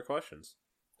 let's do our questions.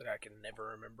 that I can never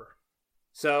remember.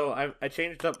 So I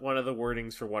changed up one of the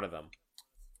wordings for one of them.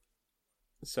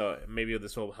 So maybe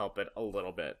this will help it a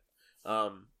little bit.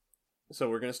 So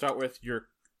we're gonna start with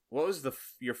what was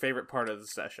your favorite part of the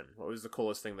session? What was the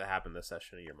coolest thing that happened this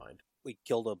session in your mind? we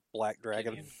killed a black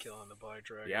dragon. Gideon killing the black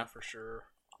dragon, Yeah. for sure.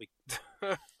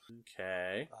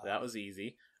 Okay, that was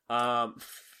easy.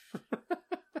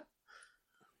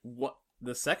 What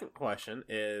the second question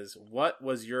is? What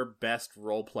was your best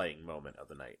role playing moment of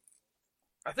the night?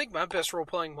 I think my best role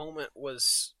playing moment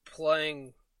was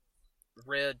playing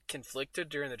Red conflicted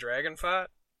during the dragon fight.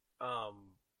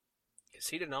 Because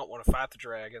he did not want to fight the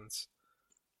dragons,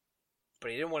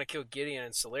 but he didn't want to kill Gideon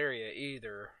and Celeria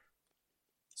either.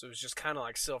 So it was just kind of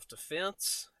like self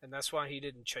defense, and that's why he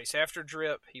didn't chase after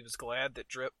Drip. He was glad that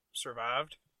Drip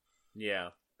survived, Yeah,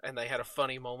 and they had a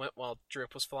funny moment while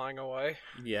Drip was flying away.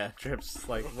 yeah. Drip's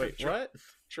like, wait, what?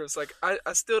 Drip's like, I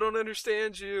still don't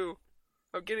understand you.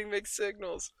 I'm getting mixed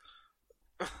signals.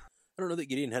 I don't know that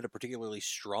Gideon had a particularly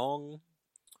strong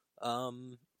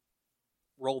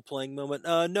role-playing moment.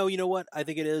 No, you know what? I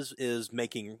think it is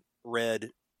making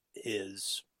Red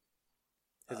his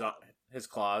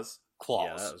Claws. claws,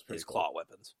 Yeah, that was pretty his cool. claw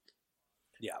weapons.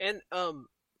 Yeah. And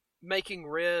making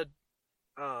Red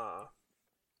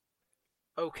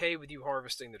okay with you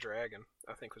harvesting the dragon,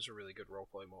 I think was a really good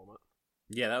roleplay moment.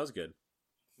 Yeah, that was good.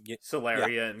 Yeah.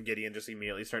 Celeria and Gideon just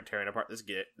immediately start tearing apart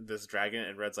this dragon,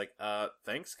 and Red's like,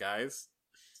 thanks, guys.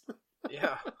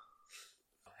 Yeah.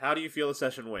 How do you feel the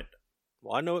session went?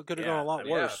 Well, I know it could have Yeah, gone a lot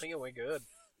Yeah, worse. I think it went good.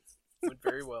 Went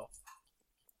very well.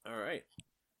 All right.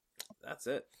 That's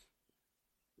it.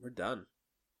 We're done.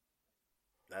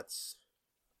 That's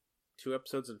 2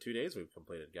 episodes in 2 days we've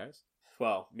completed, guys.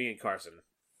 Well, me and Carson.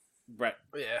 Brett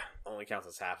Yeah, only counts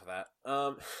as half of that.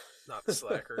 not the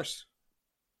slackers.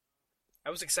 I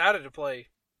was excited to play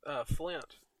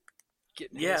Flint.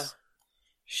 Getting his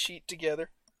sheet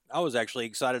together. I was actually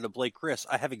excited to play Chris.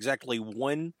 I have exactly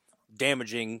one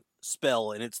damaging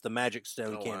spell, and it's the Magic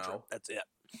Stone Oh, cantrip. wow. That's it.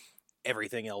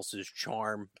 Everything else is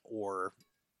charm or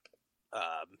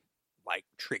like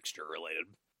trickster related.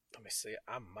 Let me see.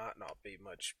 I might not be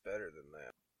much better than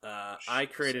that. I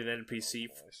created an NPC.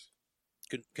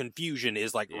 Confusion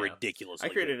is like Yeah. ridiculous. I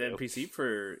created an NPC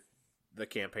for the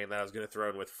campaign that I was going to throw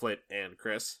in with Flint and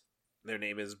Chris. Their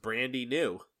name is Brandy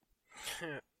New.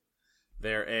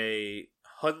 They're a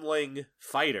Hunling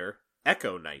fighter,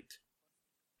 Echo Knight.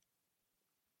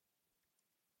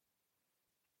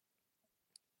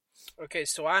 Okay,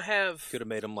 so I have Could have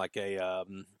made him like a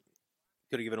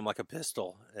could have given him like a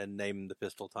pistol and named the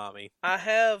pistol Tommy.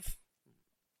 4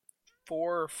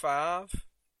 or 5.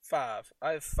 5.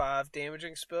 I have 5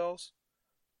 damaging spells,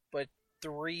 but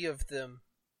 3 of them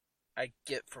I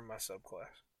get from my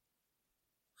subclass.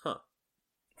 Huh.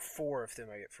 4 of them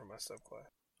I get from my subclass.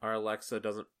 Our Alexa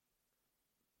doesn't.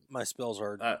 My spells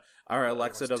are Our Other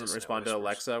Alexa ones doesn't just respond know to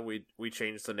whispers. Alexa. We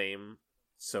changed the name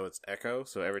so it's Echo.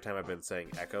 So every time I've been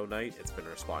saying Echo Knight, it's been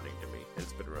responding to me.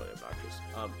 It's been really obnoxious.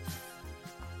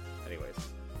 Anyways,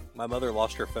 my mother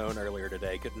lost her phone earlier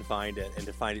today, couldn't find it, and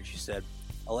to find it she said,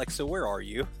 "Alexa, where are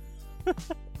you?" oh, that's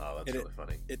And really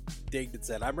funny. It dinged and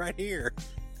said, "I'm right here."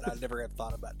 And I never had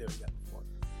thought about doing that before.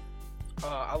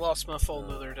 I lost my phone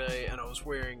the other day, and I was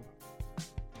wearing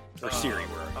Or Siri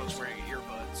were. I was wearing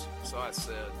earbuds, so I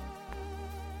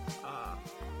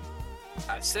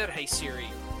said, "Hey Siri,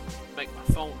 make my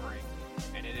phone ring,"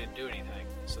 and it didn't do anything.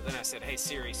 So then I said, "Hey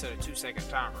Siri, set a 2-second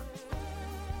timer,"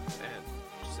 and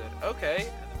she said, "Okay,"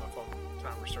 and then my phone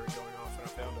timer started going off, and I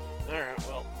found it. All right,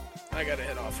 well, I gotta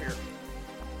head off here.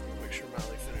 Make sure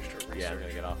Miley finished her research. Yeah, I'm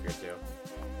gonna get off here too.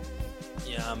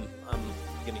 Yeah, I'm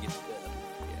gonna get to bed.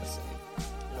 Yes.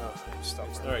 Oh, stop.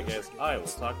 All right, guys. I will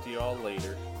talk to you all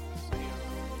later.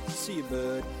 See you,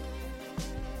 bud.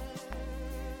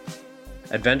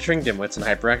 Adventuring Dimwits and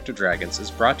Hyperactive Dragons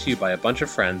is brought to you by a bunch of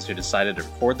friends who decided to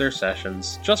record their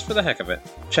sessions just for the heck of it.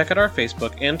 Check out our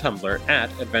Facebook and Tumblr at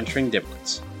Adventuring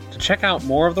Dimwits. To check out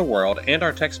more of the world and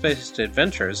our text-based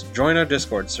adventures, join our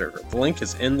Discord server. The link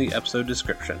is in the episode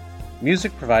description.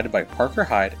 Music provided by Parker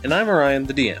Hyde, and I'm Orion,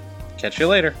 the DM. Catch you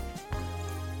later.